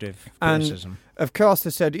constructive criticism. And of course, they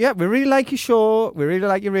said, "Yeah, we really like your show. We really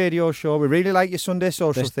like your radio show. We really like your Sunday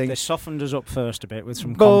social thing." They softened us up first a bit with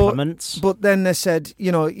some compliments. But then they said,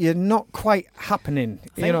 "You're not quite happening."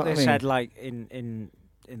 I think they said, like in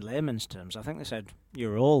layman's terms, I think they said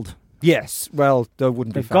you're old. Yes, well, they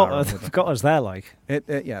wouldn't be far. They've got us there, like. They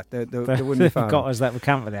wouldn't be far. They've got us there, we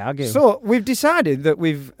can't really argue. So we've decided that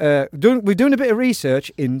we're doing a bit of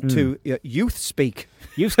research into youth speak.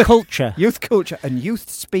 Youth culture. Youth culture and youth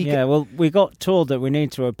speak. Yeah, well, we got told that we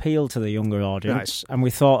need to appeal to the younger audience, and we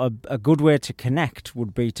thought a good way to connect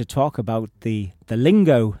would be to talk about the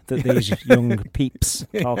lingo that these young peeps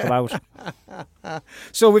talk about.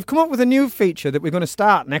 So we've come up with a new feature that we're going to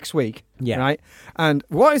start next week. Yeah. Right? And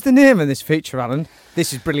what is the name of this feature, Alan?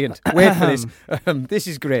 This is brilliant. Wait for this. This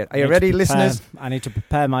is great. Are you ready, listeners? I need to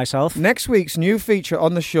prepare myself. Next week's new feature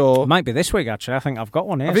on the show. It might be this week, actually. I think I've got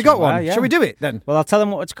one here. Have you got one? Yeah. Shall we do it then? Well, I'll tell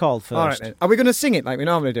them what it's called first. All right, then. Are we going to sing it like we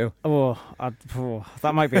normally do?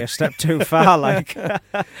 That might be a step too far. Like,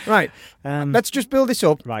 right. Let's just build this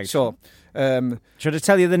up. Right. So, should I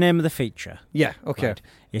tell you the name of the feature? Yeah. Okay. Right.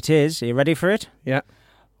 It is. Are you ready for it? Yeah.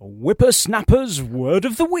 Whippersnapper's Word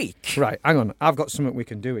of the Week. Right. Hang on. I've got something we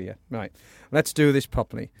can do here. Right. Let's do this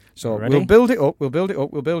properly. So ready? We'll build it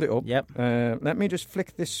up. Yep. Let me just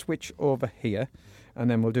flick this switch over here, and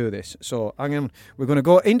then we'll do this. So hang on. We're going to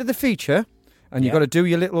go into the feature. And you've got to do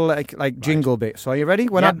your little like jingle bit. So are you ready?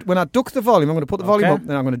 When I duck the volume, I'm going to put the volume up,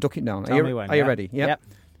 then I'm going to duck it down. Tell me when. Are you ready? Yep.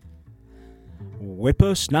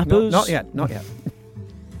 Whippersnappers. No, not yet. Not yet.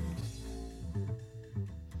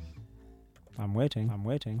 I'm waiting.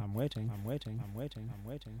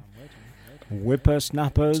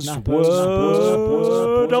 Whippersnappers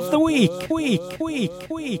Word of the Week.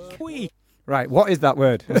 Right, what is that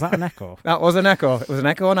word? Was that an echo? That was an echo. It was an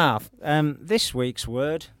echo and a half. This week's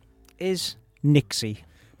word is Nixie.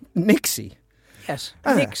 Nixie? Yes,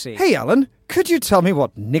 Nixie. Hey, Alan, could you tell me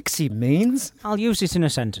what Nixie means? I'll use it in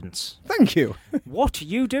a sentence. Thank you. What are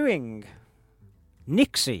you doing?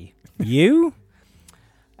 Nixie. You?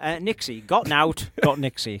 Nixie. Got out, got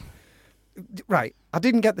Nixie. Right, I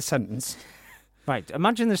didn't get the sentence. Right,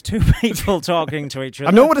 imagine there's two people talking to each other.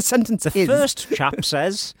 I know what a sentence is. The first chap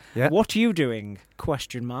says, yeah. What are you doing?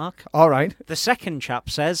 Question mark. All right. The second chap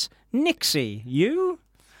says, Nixie, you?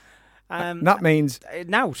 That means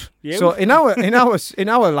Nout. You? so in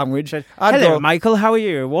our language. I'd Hello, go, Michael. How are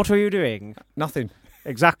you? What are you doing? nothing.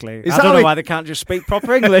 Exactly. Is I that don't how know it- why they can't just speak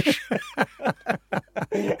proper English.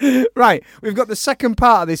 Right, we've got the second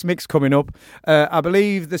part of this mix coming up. I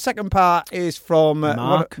believe the second part is from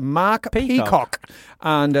Mark Peacock.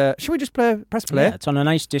 And shall we just press play? Yeah, it's on a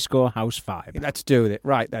nice disco house vibe. Let's do it.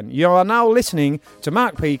 Right then. You are now listening to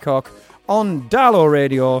Mark Peacock on Darlow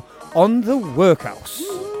Radio on the Workhouse.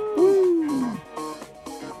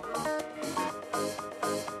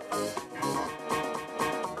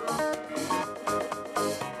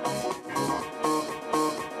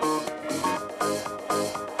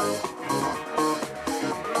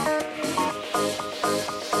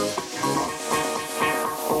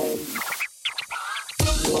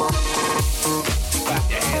 Clap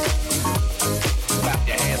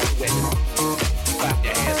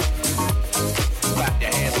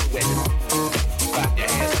your hands with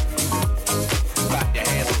it.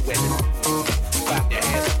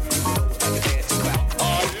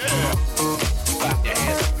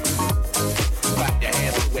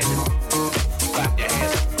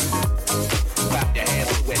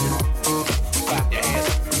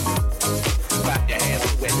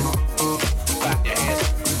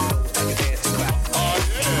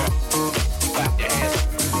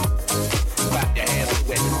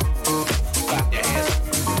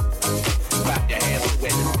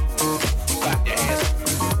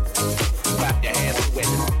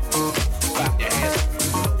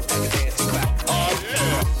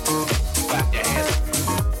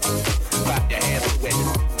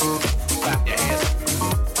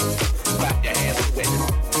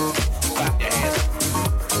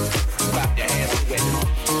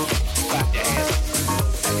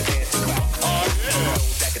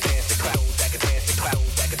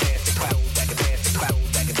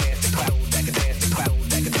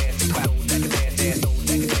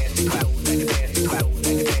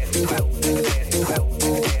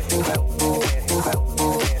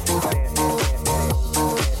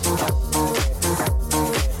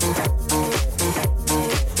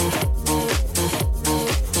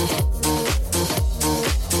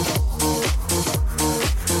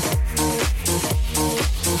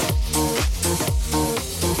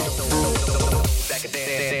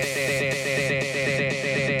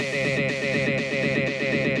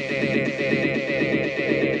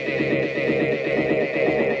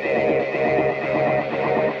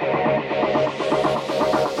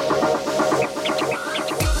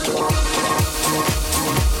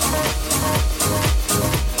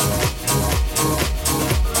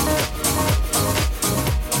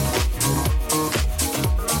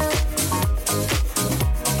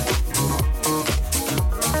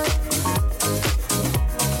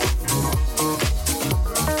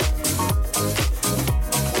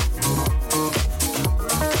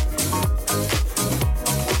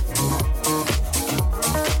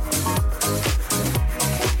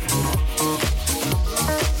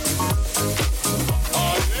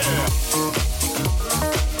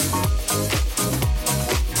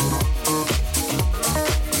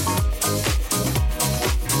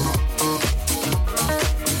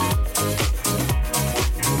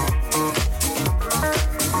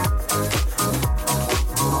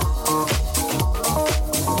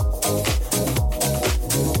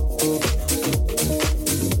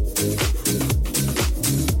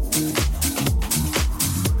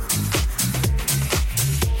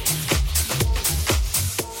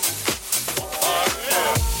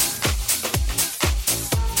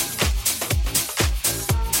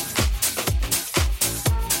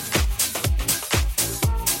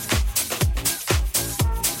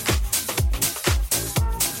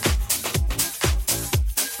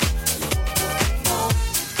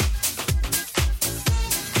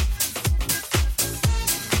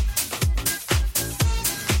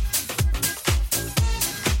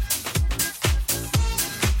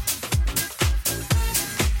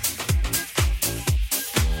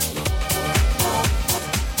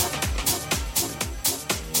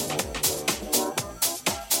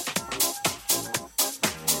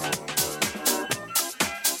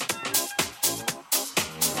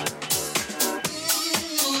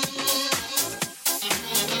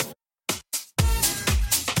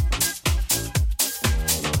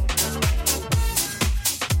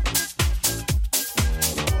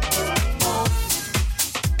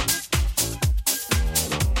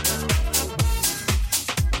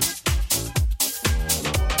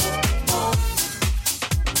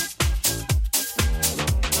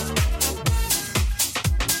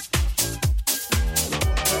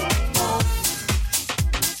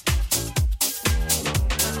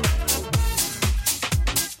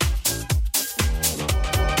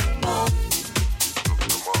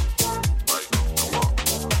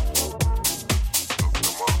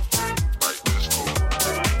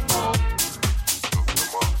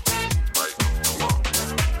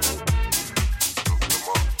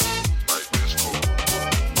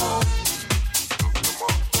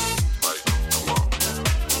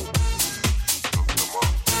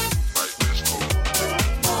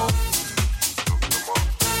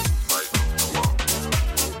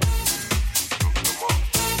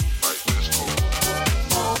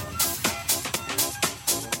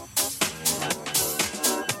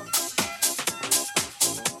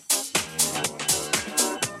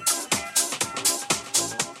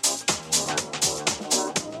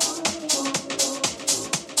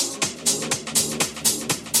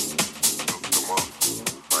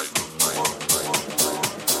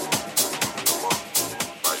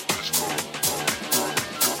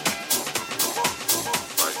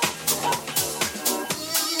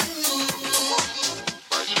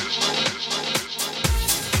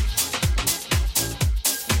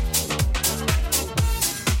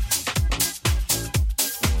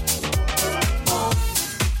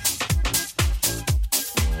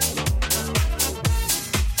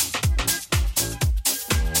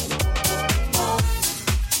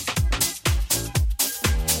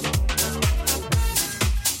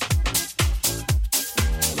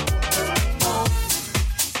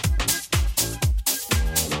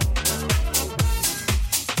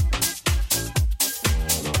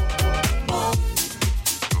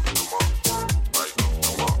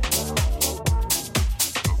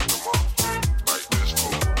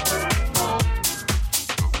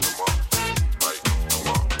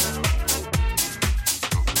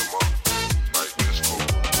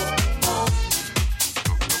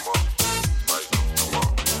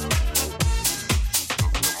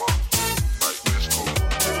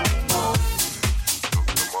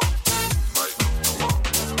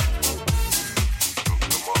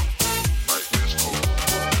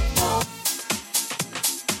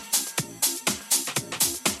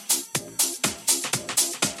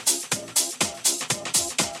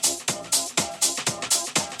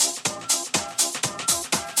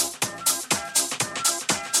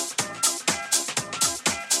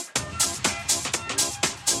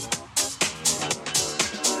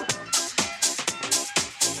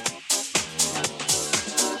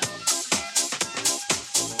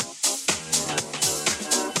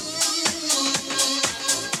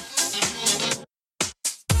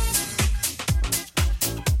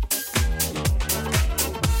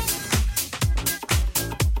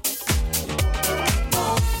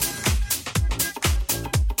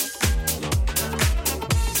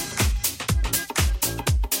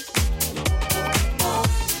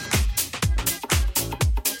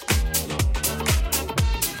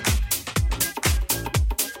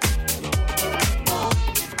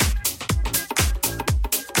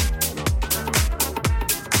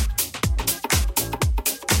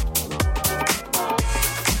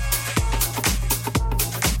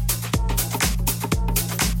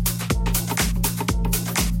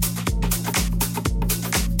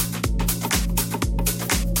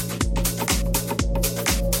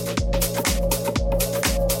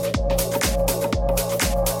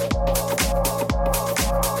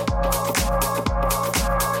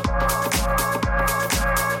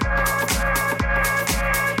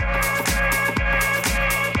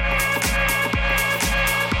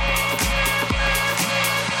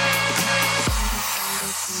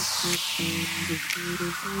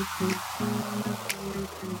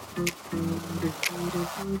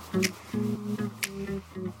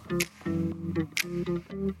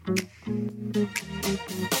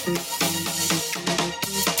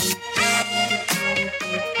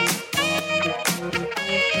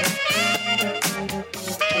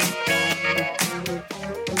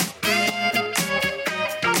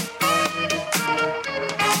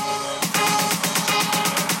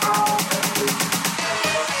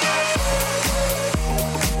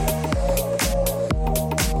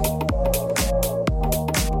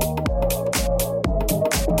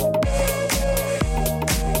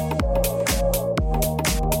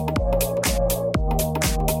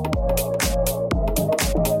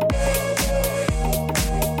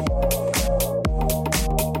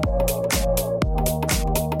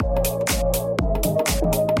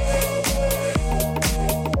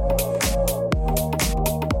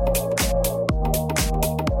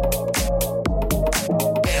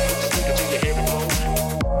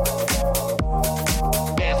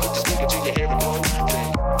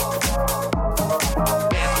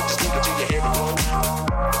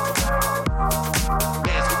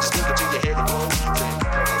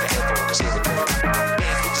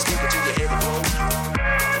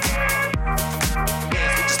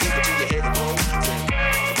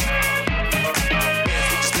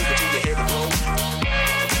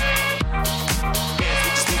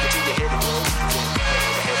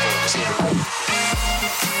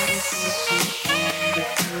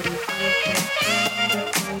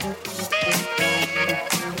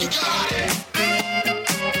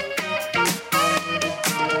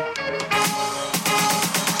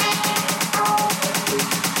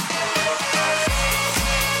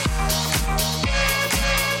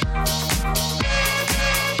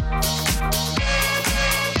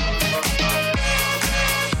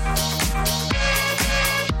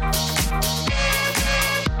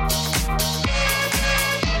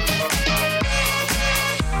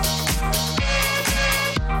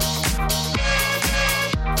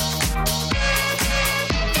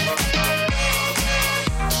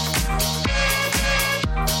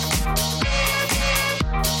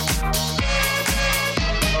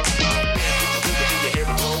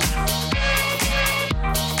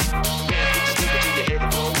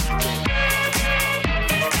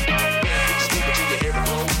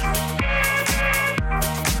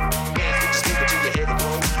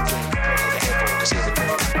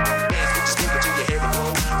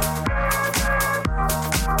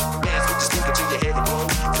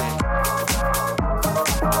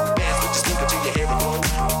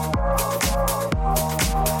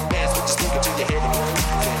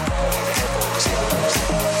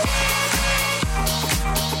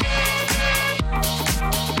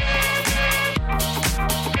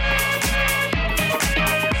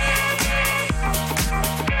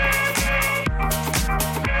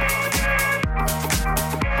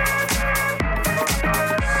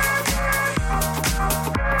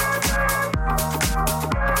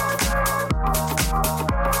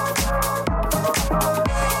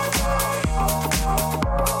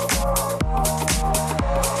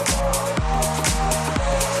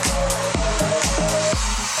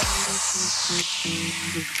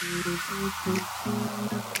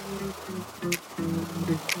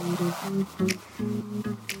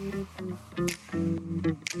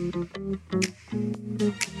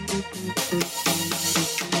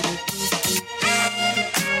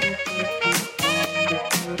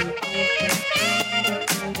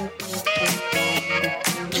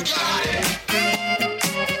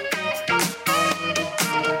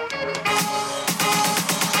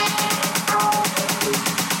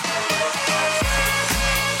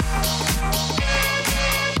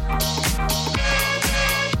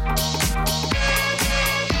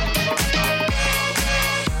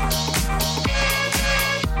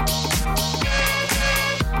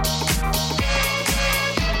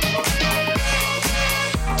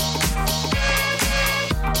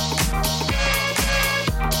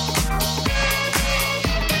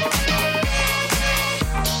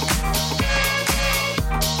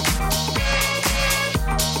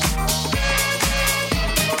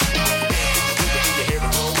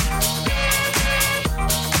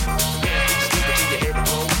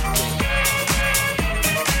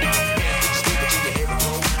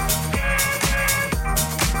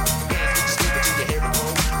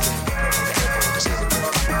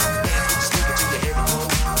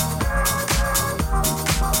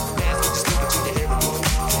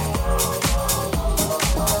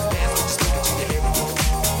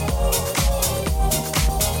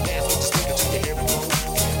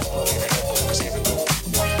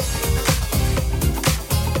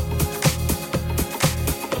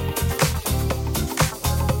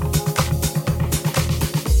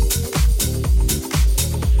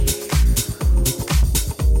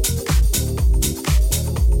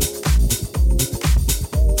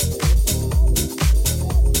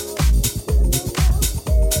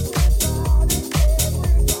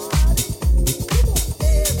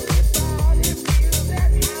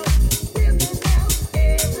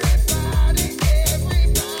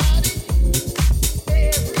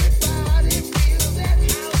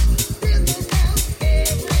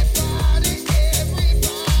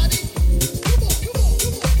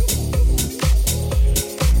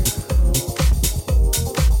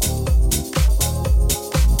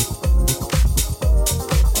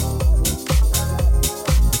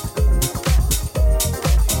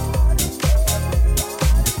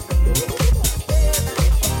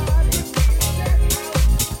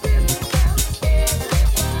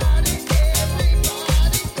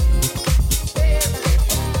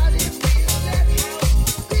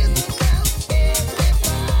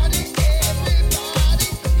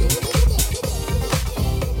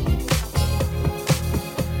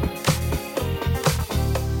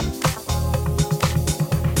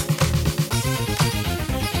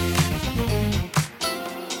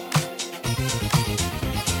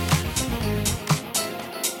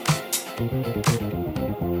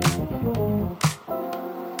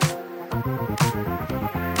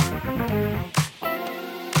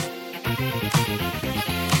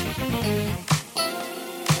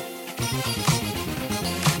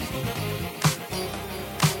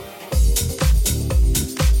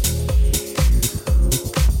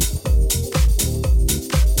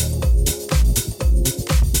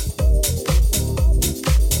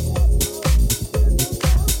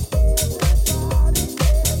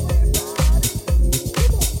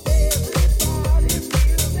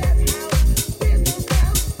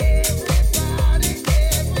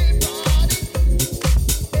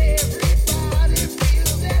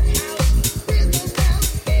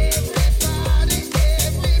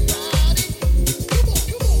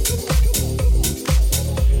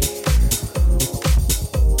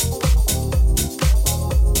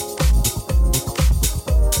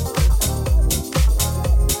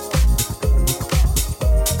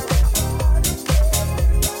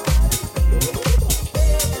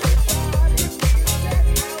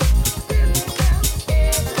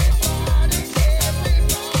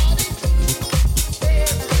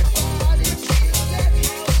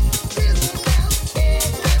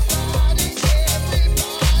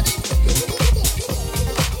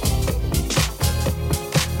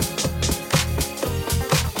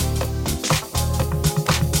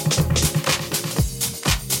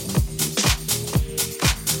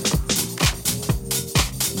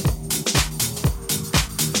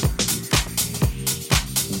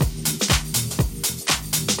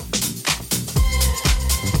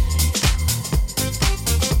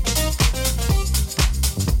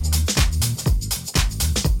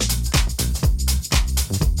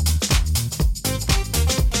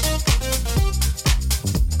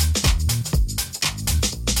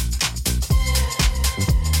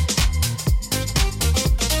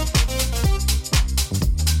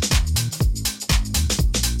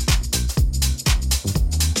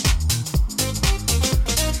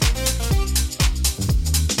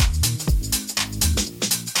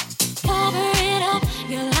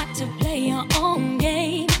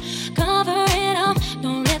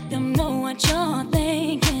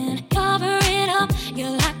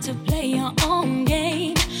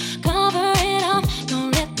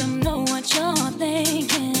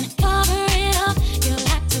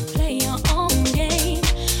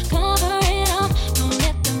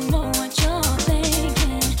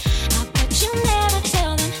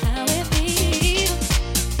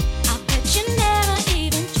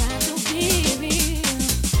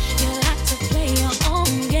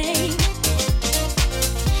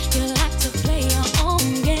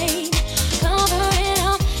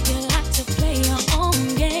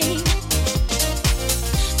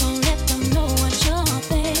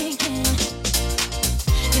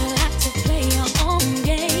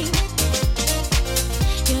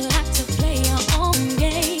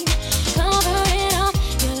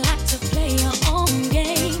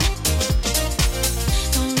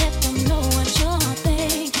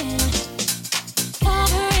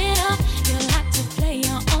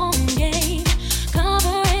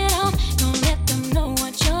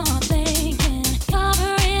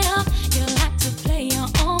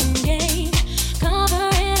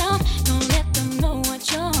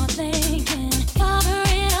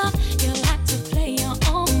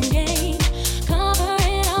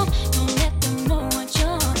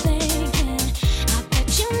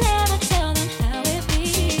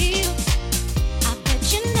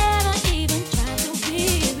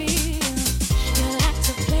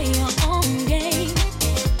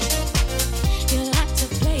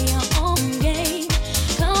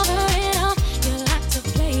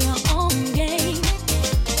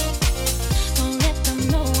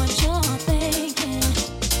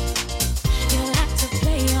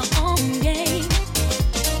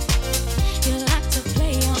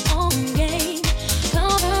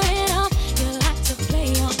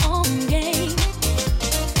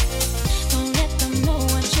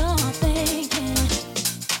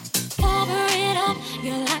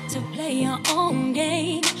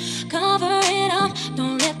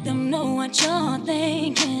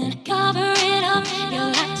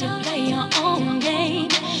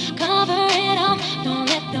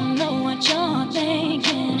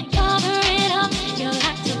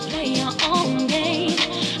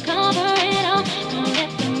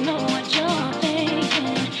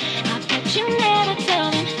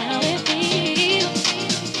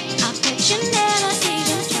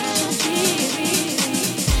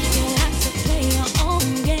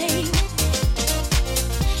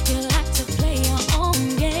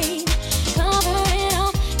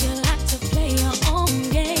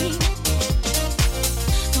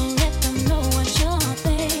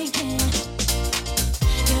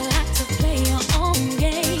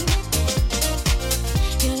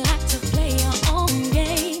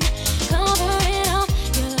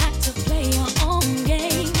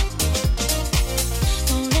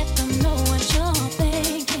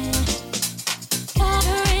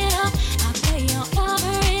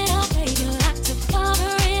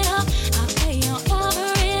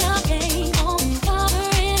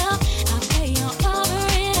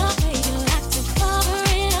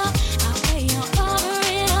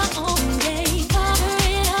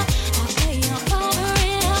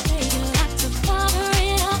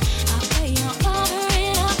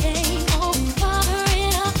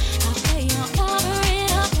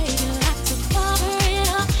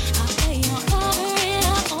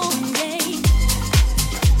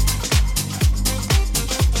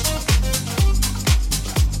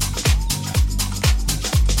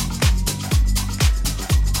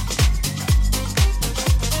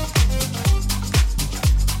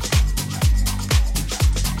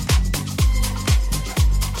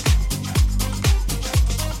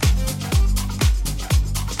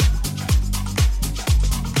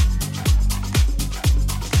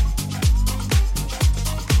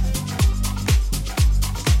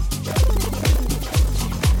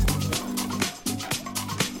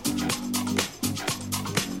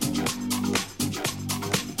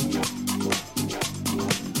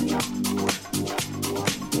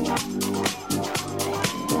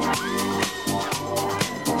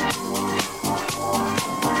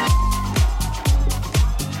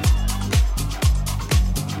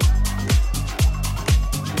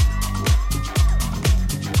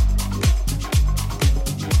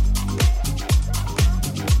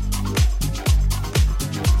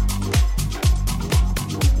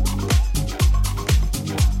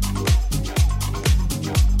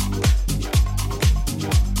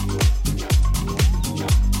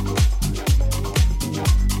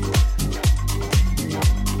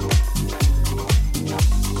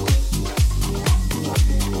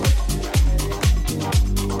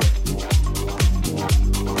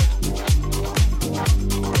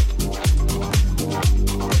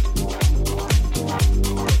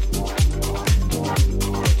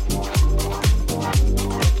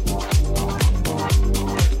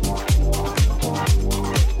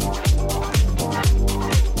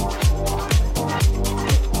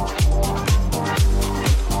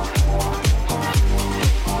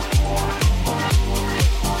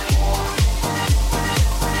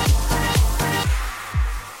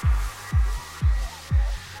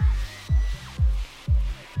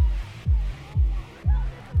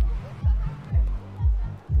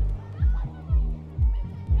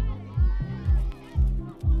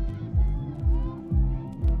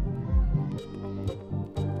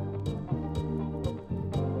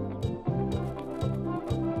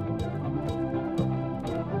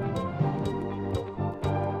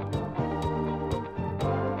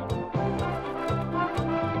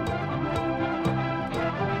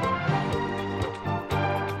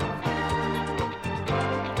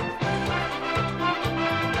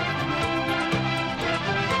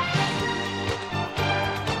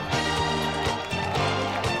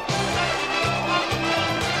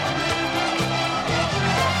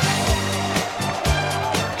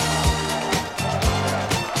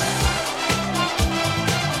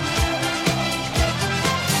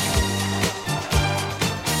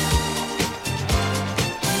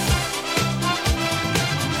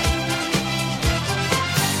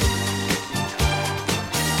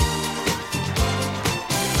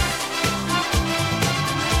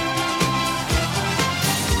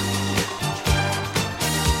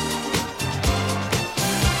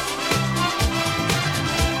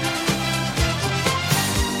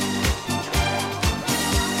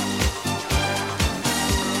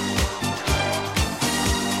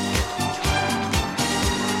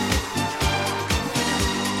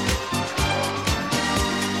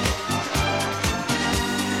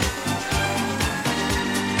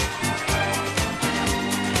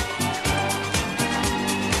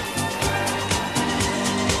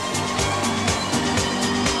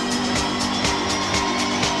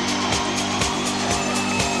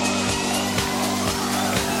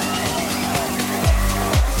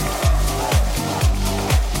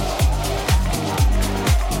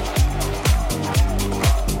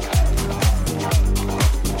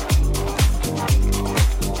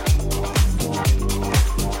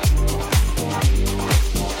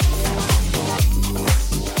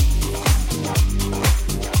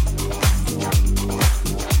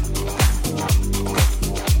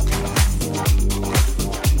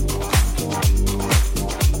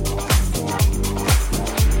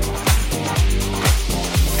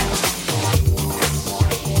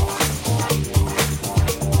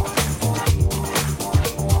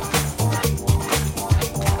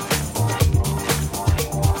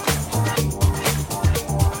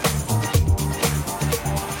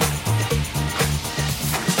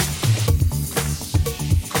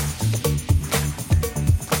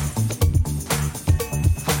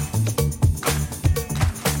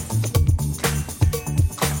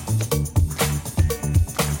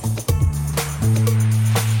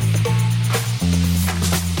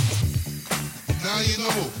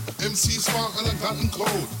 cotton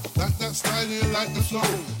cold. Like that style, you like the flow.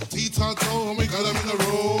 T-Toto, and we got them in the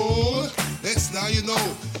road. Next now you know,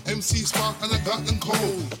 MC Spark and I got them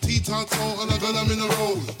cold. T-Toto, and I got them in the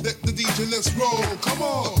road. Let the DJ, let's roll. Come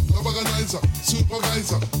on, organizer,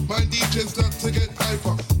 supervisor. My DJ's got to get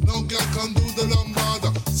hyper. No girl can do the lambada.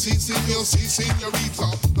 See, senor, see, senorita.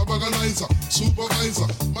 The organizer, supervisor.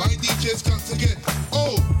 My DJ's got to get,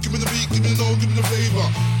 oh, give me the beat, give me the give me the flavor.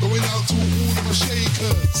 Going out to all of my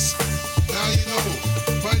shakers. Now you know,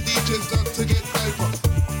 my DJ's got to get hyper.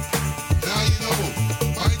 Now you know,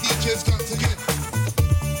 my DJ's got to get.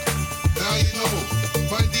 Now you know,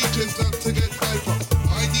 my DJ's got to get hyper.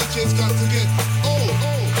 My DJ's got to get. Oh,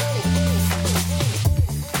 oh, oh, oh.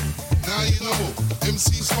 Now you know,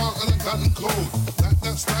 MC Spark and I got them cold. Like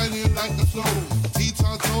that style, you like the flow.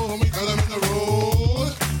 T-Toto, and we got them in the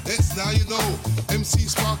road. Next now you know, MC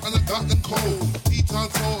Spark and I got them cold.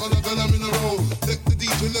 T-Toto, and I got them in the road. Let the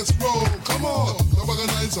DJ, let's roll. Come on, the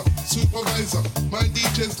organizer, supervisor. My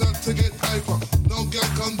DJ's got to get hyper. No girl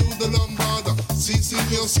can do the lambada. See,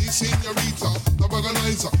 senor, see, senorita. The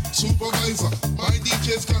organizer, supervisor. My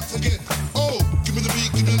DJ's got to get, oh, give me the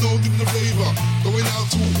beat, give me the give me the flavor. Going out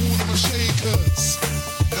to all of my shakers.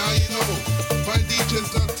 Now you know, my DJ's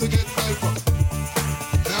got to get hyper.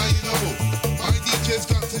 Now you know, my DJ's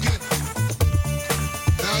got to get.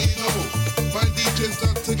 Now you know, my DJ's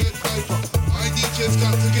got to get hyper. My DJ's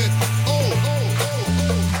got to get. Oh, oh, oh,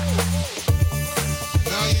 oh.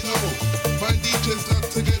 Now you know, my DJ's got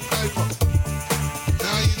to get hyper.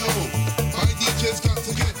 Now you know, my DJ's got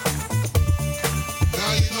to get.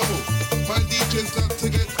 Now you know, my DJ's got to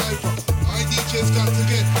get hyper. My DJ's got to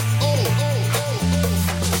get. Oh, oh, oh.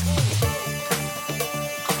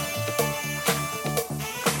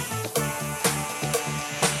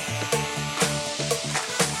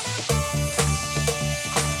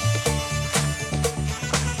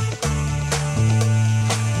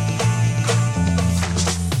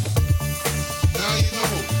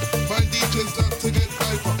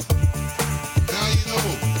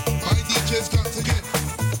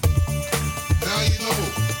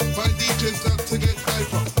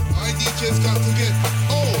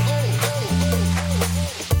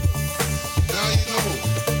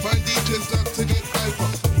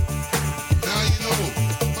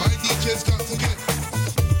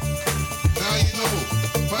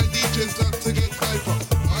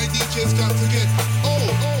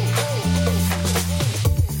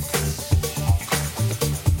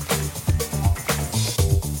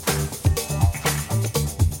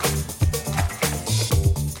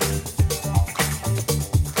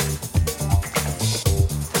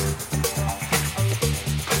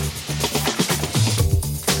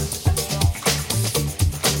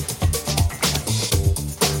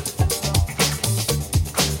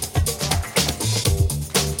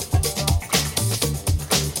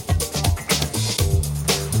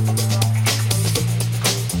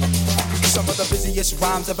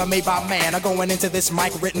 Rhymes ever made by man are going into this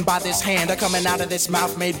mic written by this hand are coming out of this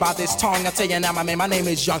mouth made by this tongue. I tell you now, my name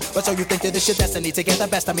is Young. But so you think that it's your destiny to get the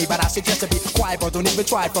best of me? But I suggest to be quiet, bro. Don't even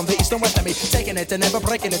try it from the east and west of me. Taking it and never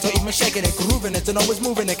breaking it, or even shaking it, grooving it and always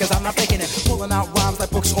moving it, cause I'm not faking it. Pulling out rhymes like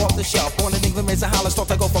books off the shelf. Born in England, raised in Holland, thought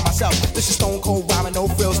I go for myself. This is stone cold rhyming, no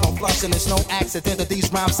frills, no fluffs, and it's no accident that these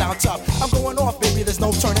rhymes sound tough. I'm going off, baby. There's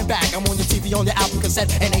no turning back. I'm on your TV, on your album cassette,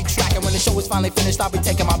 and 8-track. And when the show is finally finished, I'll be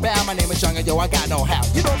taking my bow. My name is Young, and yo, I got no how.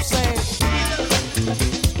 You know what I'm saying?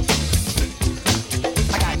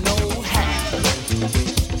 I got no hat.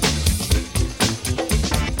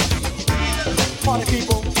 Party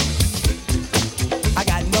people, I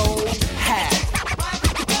got no hat.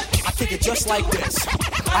 I kick it just like this.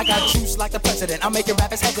 I got juice like the president. I'm making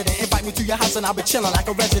rappers hesitant. Invite me to your house and I'll be chilling like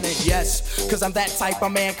a resident. Yes, cause I'm that type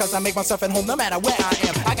of man. Cause I make myself at home no matter where I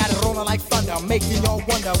am. I got it rolling like thunder, making y'all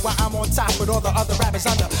wonder why I'm on top with all the other rappers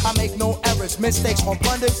under. I make no errors, mistakes or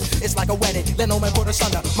blunders. It's like a wedding, let no man put us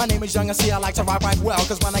under. My name is Young and see I like to ride right well.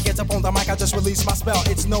 Cause when I get up on the mic I just release my spell.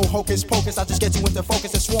 It's no hocus pocus, I just get you into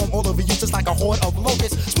focus and swarm all over you just like a horde of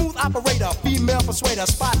locusts. Smooth operator, female persuader.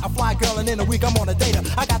 Spot a fly girl and in a week I'm on a data.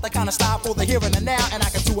 I got the kind of style for the here and the now. And I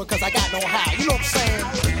can do it cause I got no how. You know what I'm saying?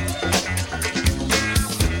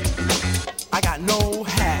 I got no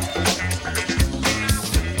hat.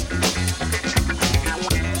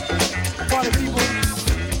 Party people,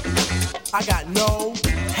 I got no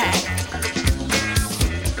hat.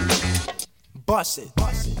 Bust it.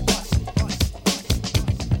 Bust it.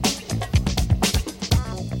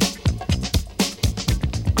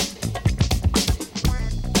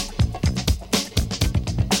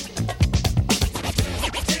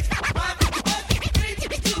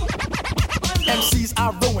 MCs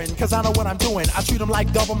I ruin, cause I know what I'm doing. I treat them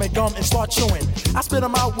like government gum and start chewing. I spit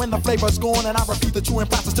them out when the flavor's gone, and I repeat the chewing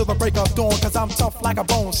process till the break of dawn. Cause I'm tough like a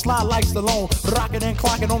bone, slide like Stallone, rocking and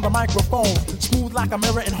clocking on the microphone. Smooth like a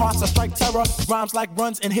mirror and hearts that strike terror. Rhymes like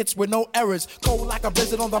runs and hits with no errors. Cold like a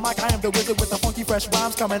blizzard on the mic, I am the wizard with the funky fresh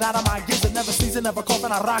rhymes coming out of my gizzard. Never sneezing, never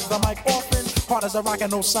coughing, I rock the mic often. Hard as a rock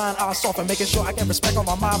and no sign, I soften. Making sure I get respect on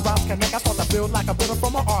my mind, rhymes connect. I start to build like a builder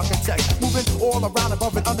from an architect. Moving all around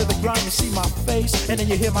above and under the ground, you see my face, and then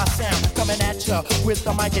you hear my sound coming at ya with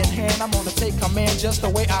the mic in hand. I'm gonna take command just the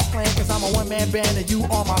way I plan, cause I'm a one-man band and you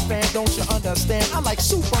are my fan. Don't you understand? I'm like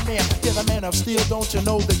Superman, you're the man of steel. Don't you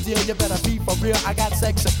know the deal? You better be for real. I got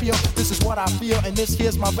sex appeal. This is what I feel, and this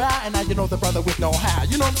here's my vow. And now you know the brother with no how.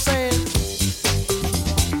 You know what I'm saying?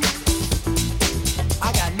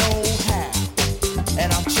 I got no how,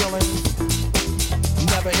 and I'm chilling,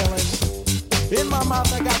 never illin'. In my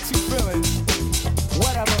mouth I got two feelings.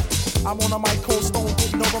 Whatever. I'm on a mic, cold stone,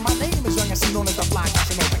 getting over. My name is Young and C, known as the Fly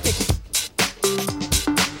Casanova. Kick it.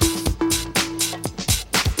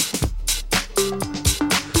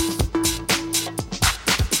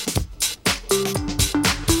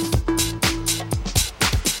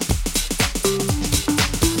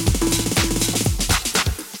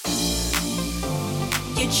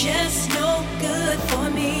 You're just no good for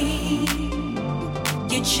me.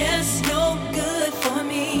 You're just no good for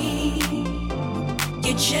me.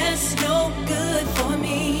 You're just no good for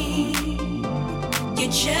me.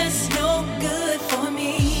 You're just no good for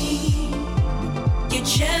me. You're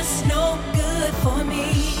just no good for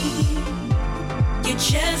me. You're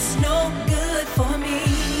just no good for me.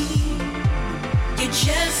 You're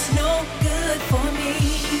just no good for me.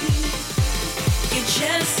 You're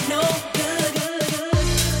just no good.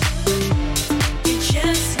 You're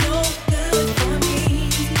just no good for me.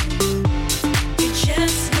 You're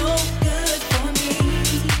just no good for me.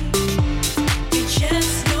 You're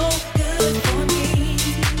just no good for me.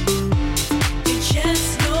 You're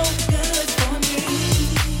just no good for me.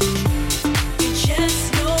 You're just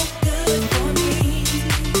no good for me.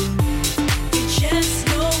 You're just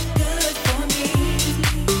no good for me.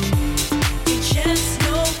 You're just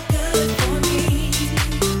no good for me.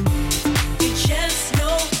 You're just no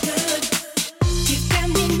good. You got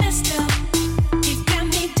me messed up. You got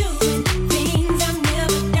me doing things I've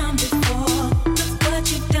never done before. Look what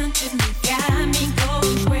you've done to me. Got me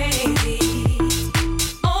going crazy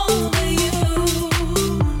over you.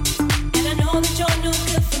 And I know that you're no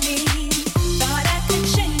good for me. Thought I could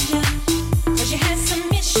change you, but you had some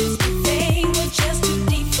issues, but they were just too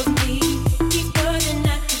deep for me. Deeper than I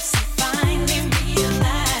could see. Finally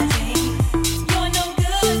realizing you're no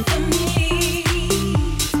good for me.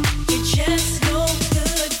 You're just no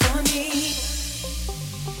good for me.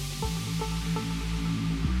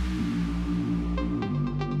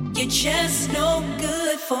 You're just no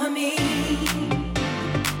good for me.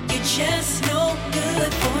 You're just no good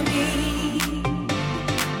for me.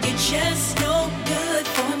 You're just no good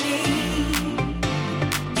for me.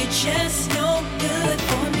 You're just no good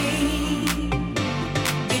for me.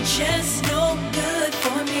 You're just no good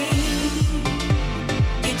for me.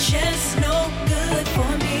 You're just no good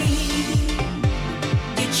for me.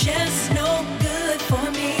 You're just no good for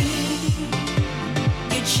me.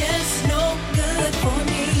 You're just no good for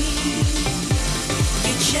me.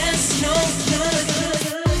 You're just no good.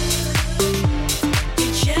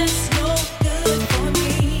 You're just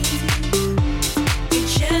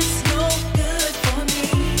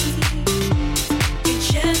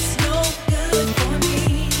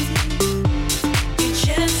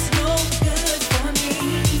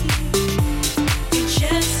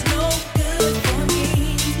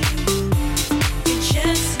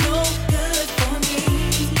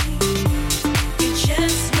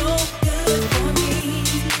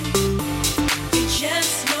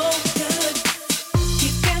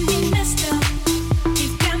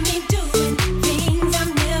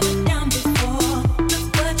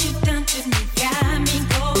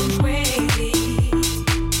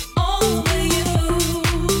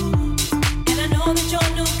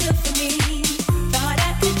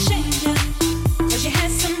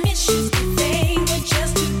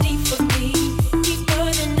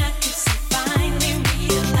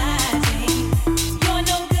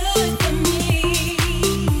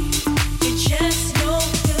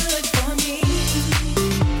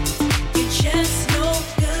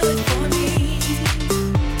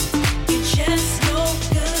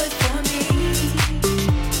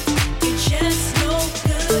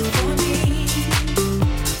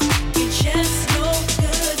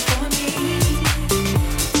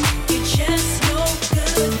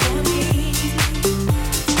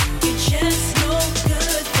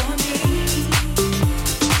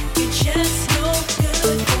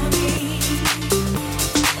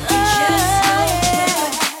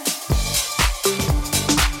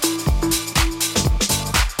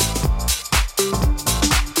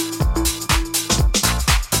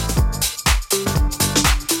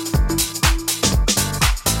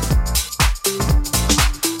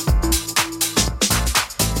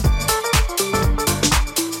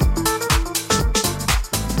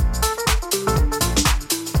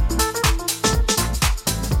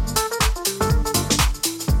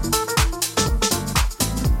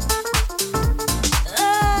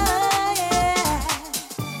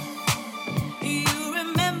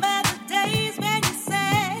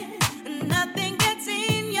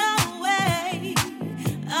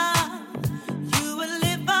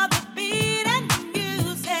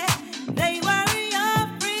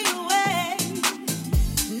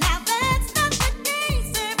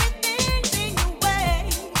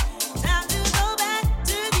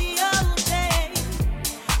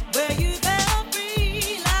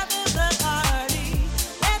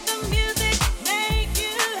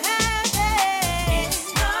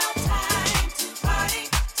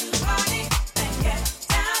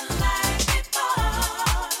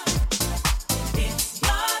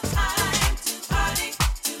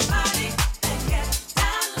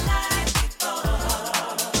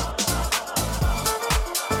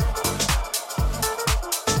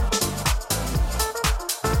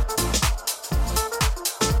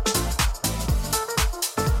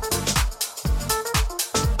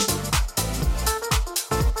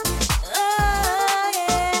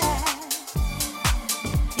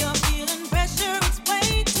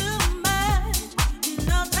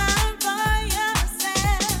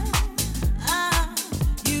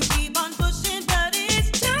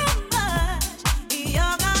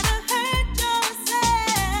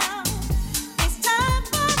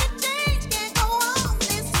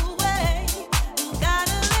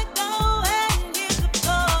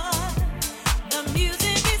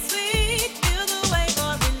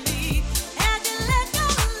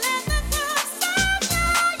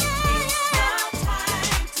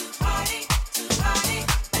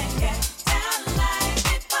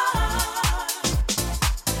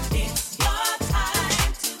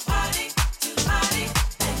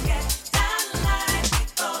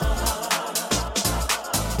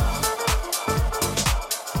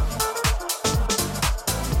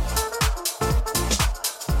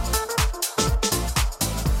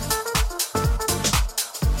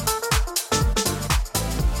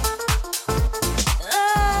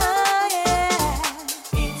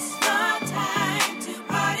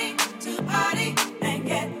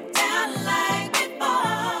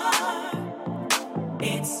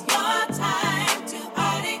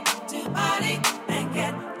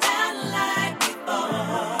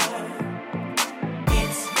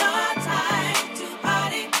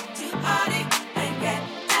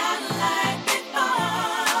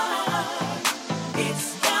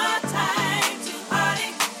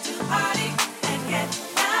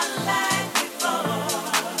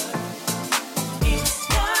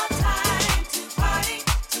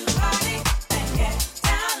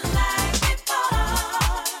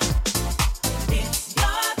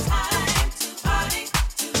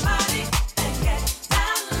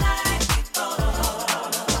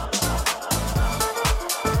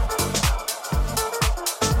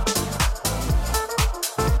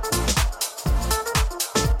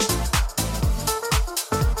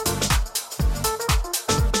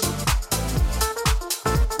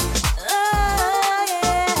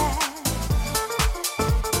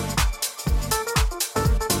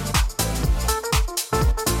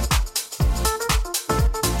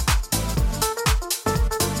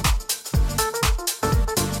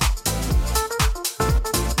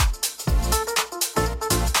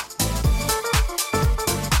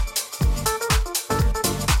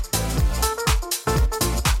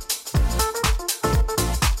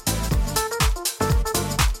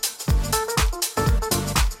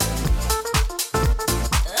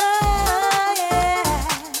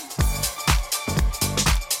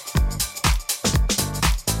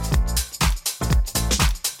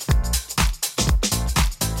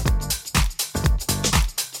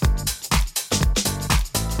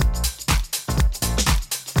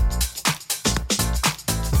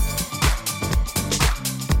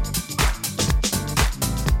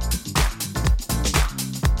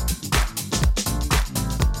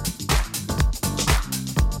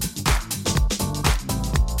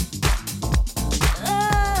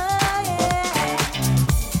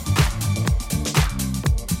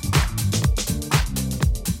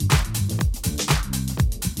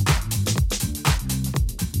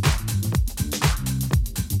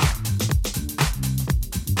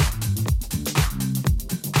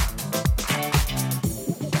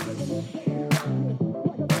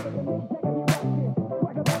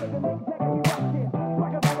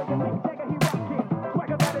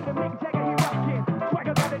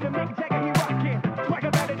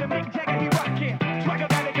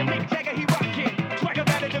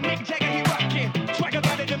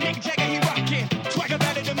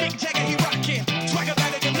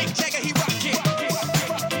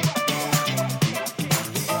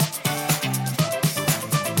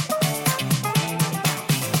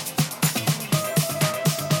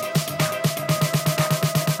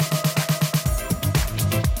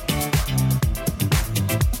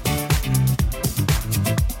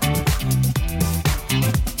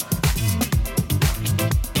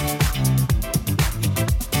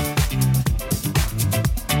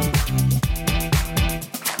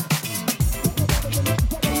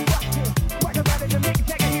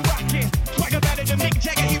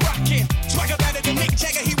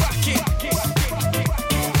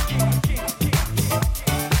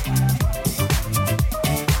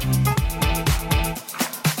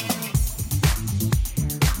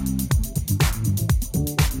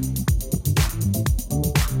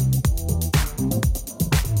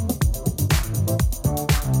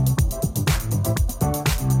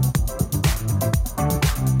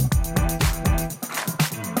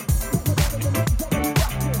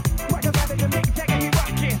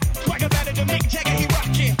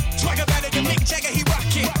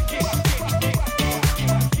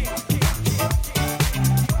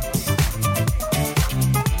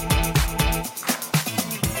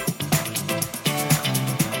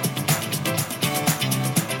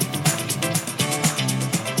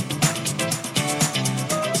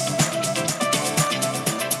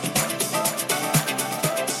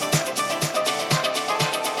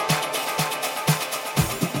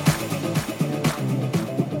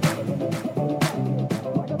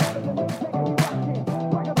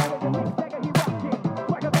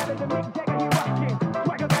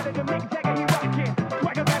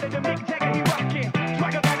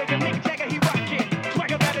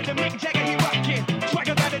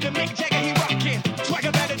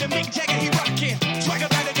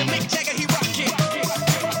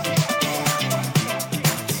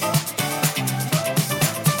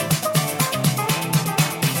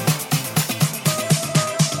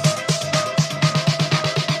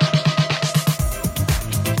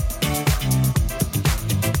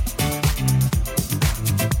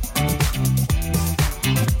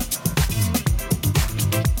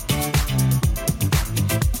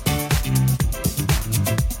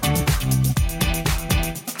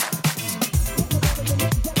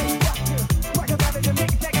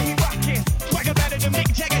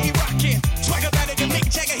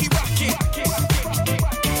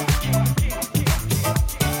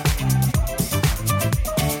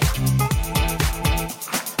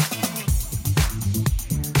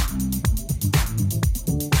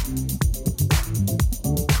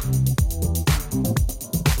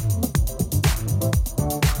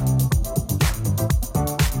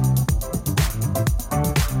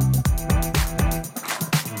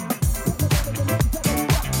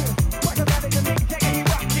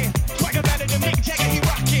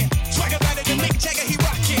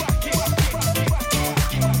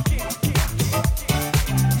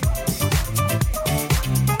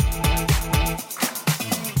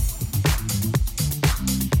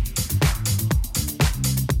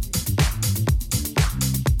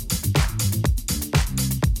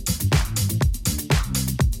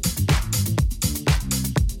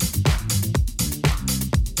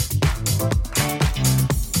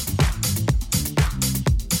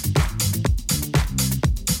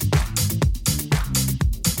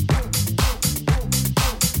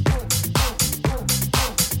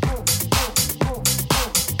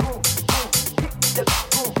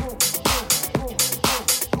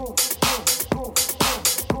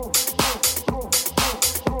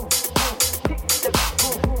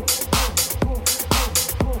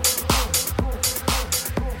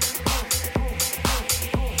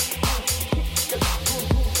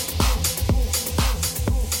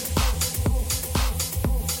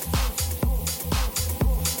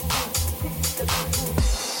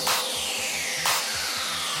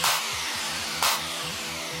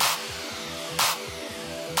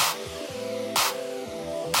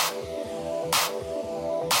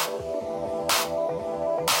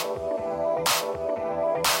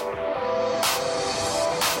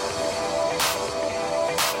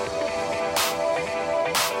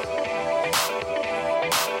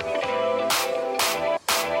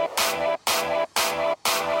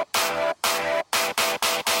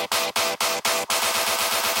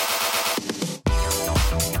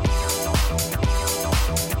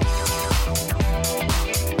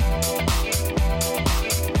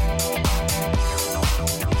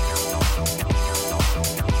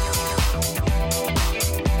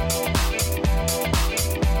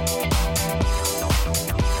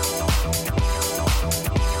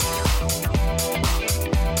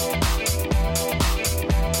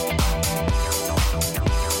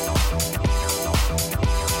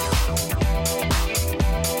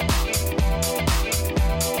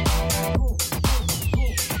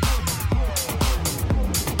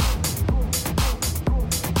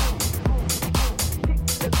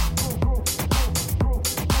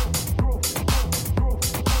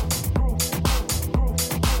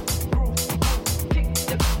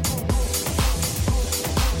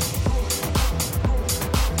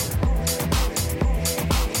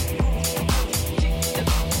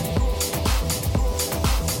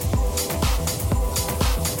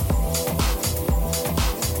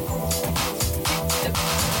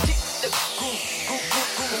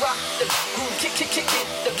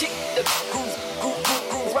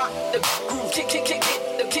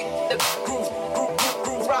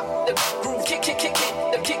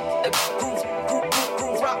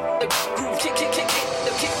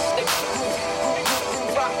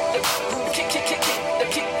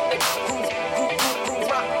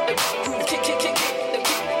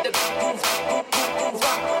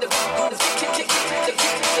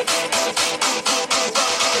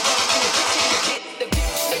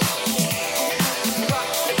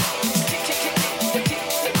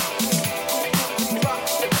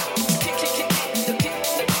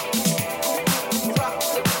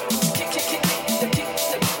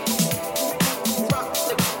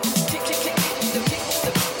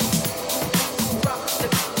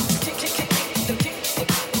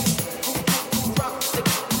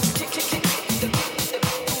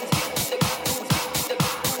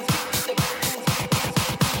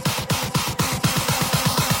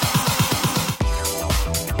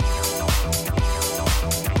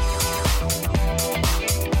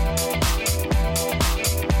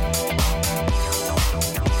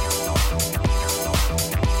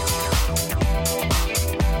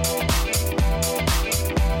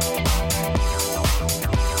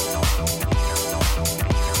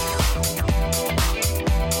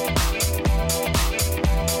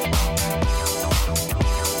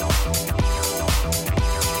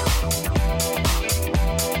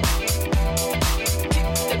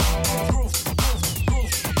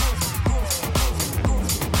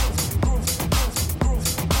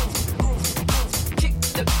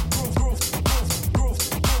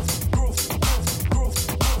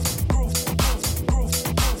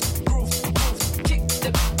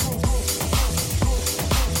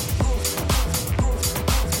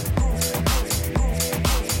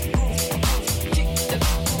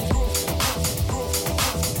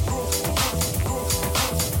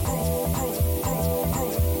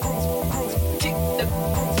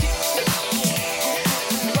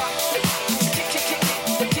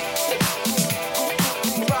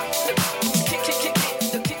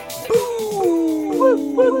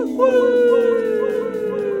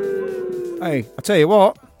Hey, I tell you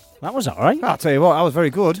what. That was all right. I'll tell you what, that was very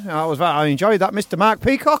good. I enjoyed that. Mr. Mark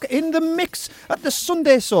Peacock in the mix at the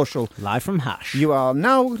Sunday Social. Live from Hash. You are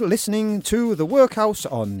now listening to The Workhouse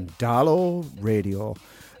on Darlow Radio.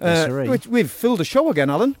 We've filled a show again,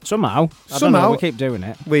 Alan. Somehow. I don't know, we keep doing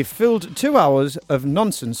it. We've filled 2 hours of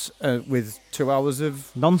nonsense with 2 hours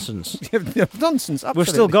of... Nonsense. Nonsense, absolutely. We've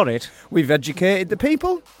still got it. We've educated the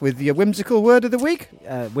people with your whimsical word of the week.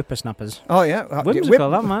 Whippersnappers. Oh, yeah. Whimsical,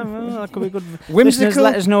 that could be good. Whimsical, listeners,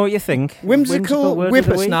 let us know what you think. Whimsical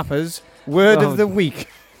whippersnappers word of the week.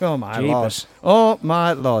 Oh, my Lord. Oh,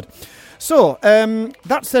 my Lord. So,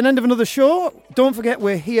 that's an end of another show. Don't forget,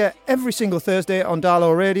 we're here every single Thursday on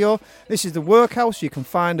Darlow Radio. This is The Workhouse. You can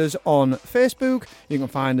find us on Facebook. You can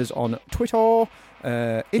find us on Twitter,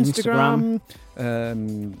 Instagram.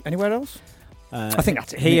 Anywhere else? I think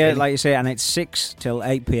that's it. Here, like you say, and it's 6 till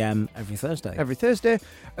 8 p.m. every Thursday. Every Thursday.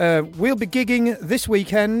 We'll be gigging this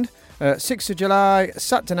weekend. 6th of July,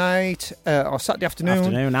 Saturday night or Saturday afternoon.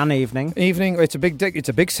 Afternoon and evening. Evening. It's a big day. It's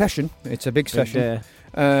a big session. It's a big session.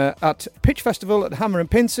 At Pitch Festival at Hammer and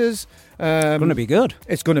Pincers. It's going to be good.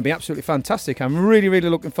 It's going to be absolutely fantastic. I'm really, really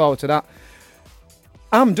looking forward to that.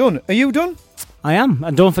 I'm done. Are you done? I am.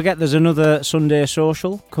 And don't forget, there's another Sunday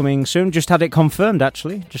Social coming soon. Just had it confirmed,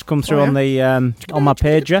 actually. Just come through on the on my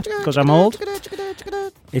pager, because I'm old.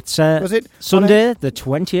 It's Sunday, the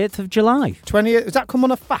 28th of July. 28th? Does that come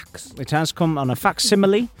on a fax? It has come on a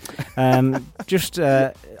facsimile. And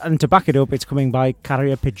to back it up, it's coming by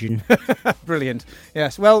carrier pigeon. Brilliant.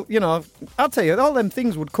 Yes. Well, I'll tell you, all them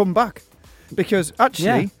things would come back. Because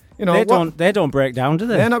actually, they don't break down, do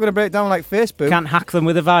they? They're not going to break down like Facebook. Can't hack them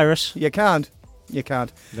with a virus. You can't.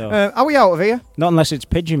 No. Are we out of here? Not unless it's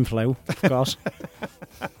pigeon flu, of course.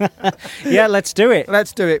 Yeah, let's do it.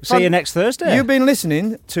 Let's do it. See you next Thursday. You've been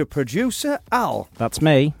listening to Producer Al. That's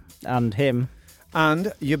me and him.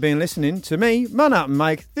 And you've been listening to me, Manhattan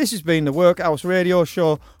Mike. This has been the Workhouse Radio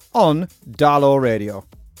Show on Darlow Radio.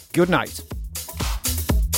 Good night.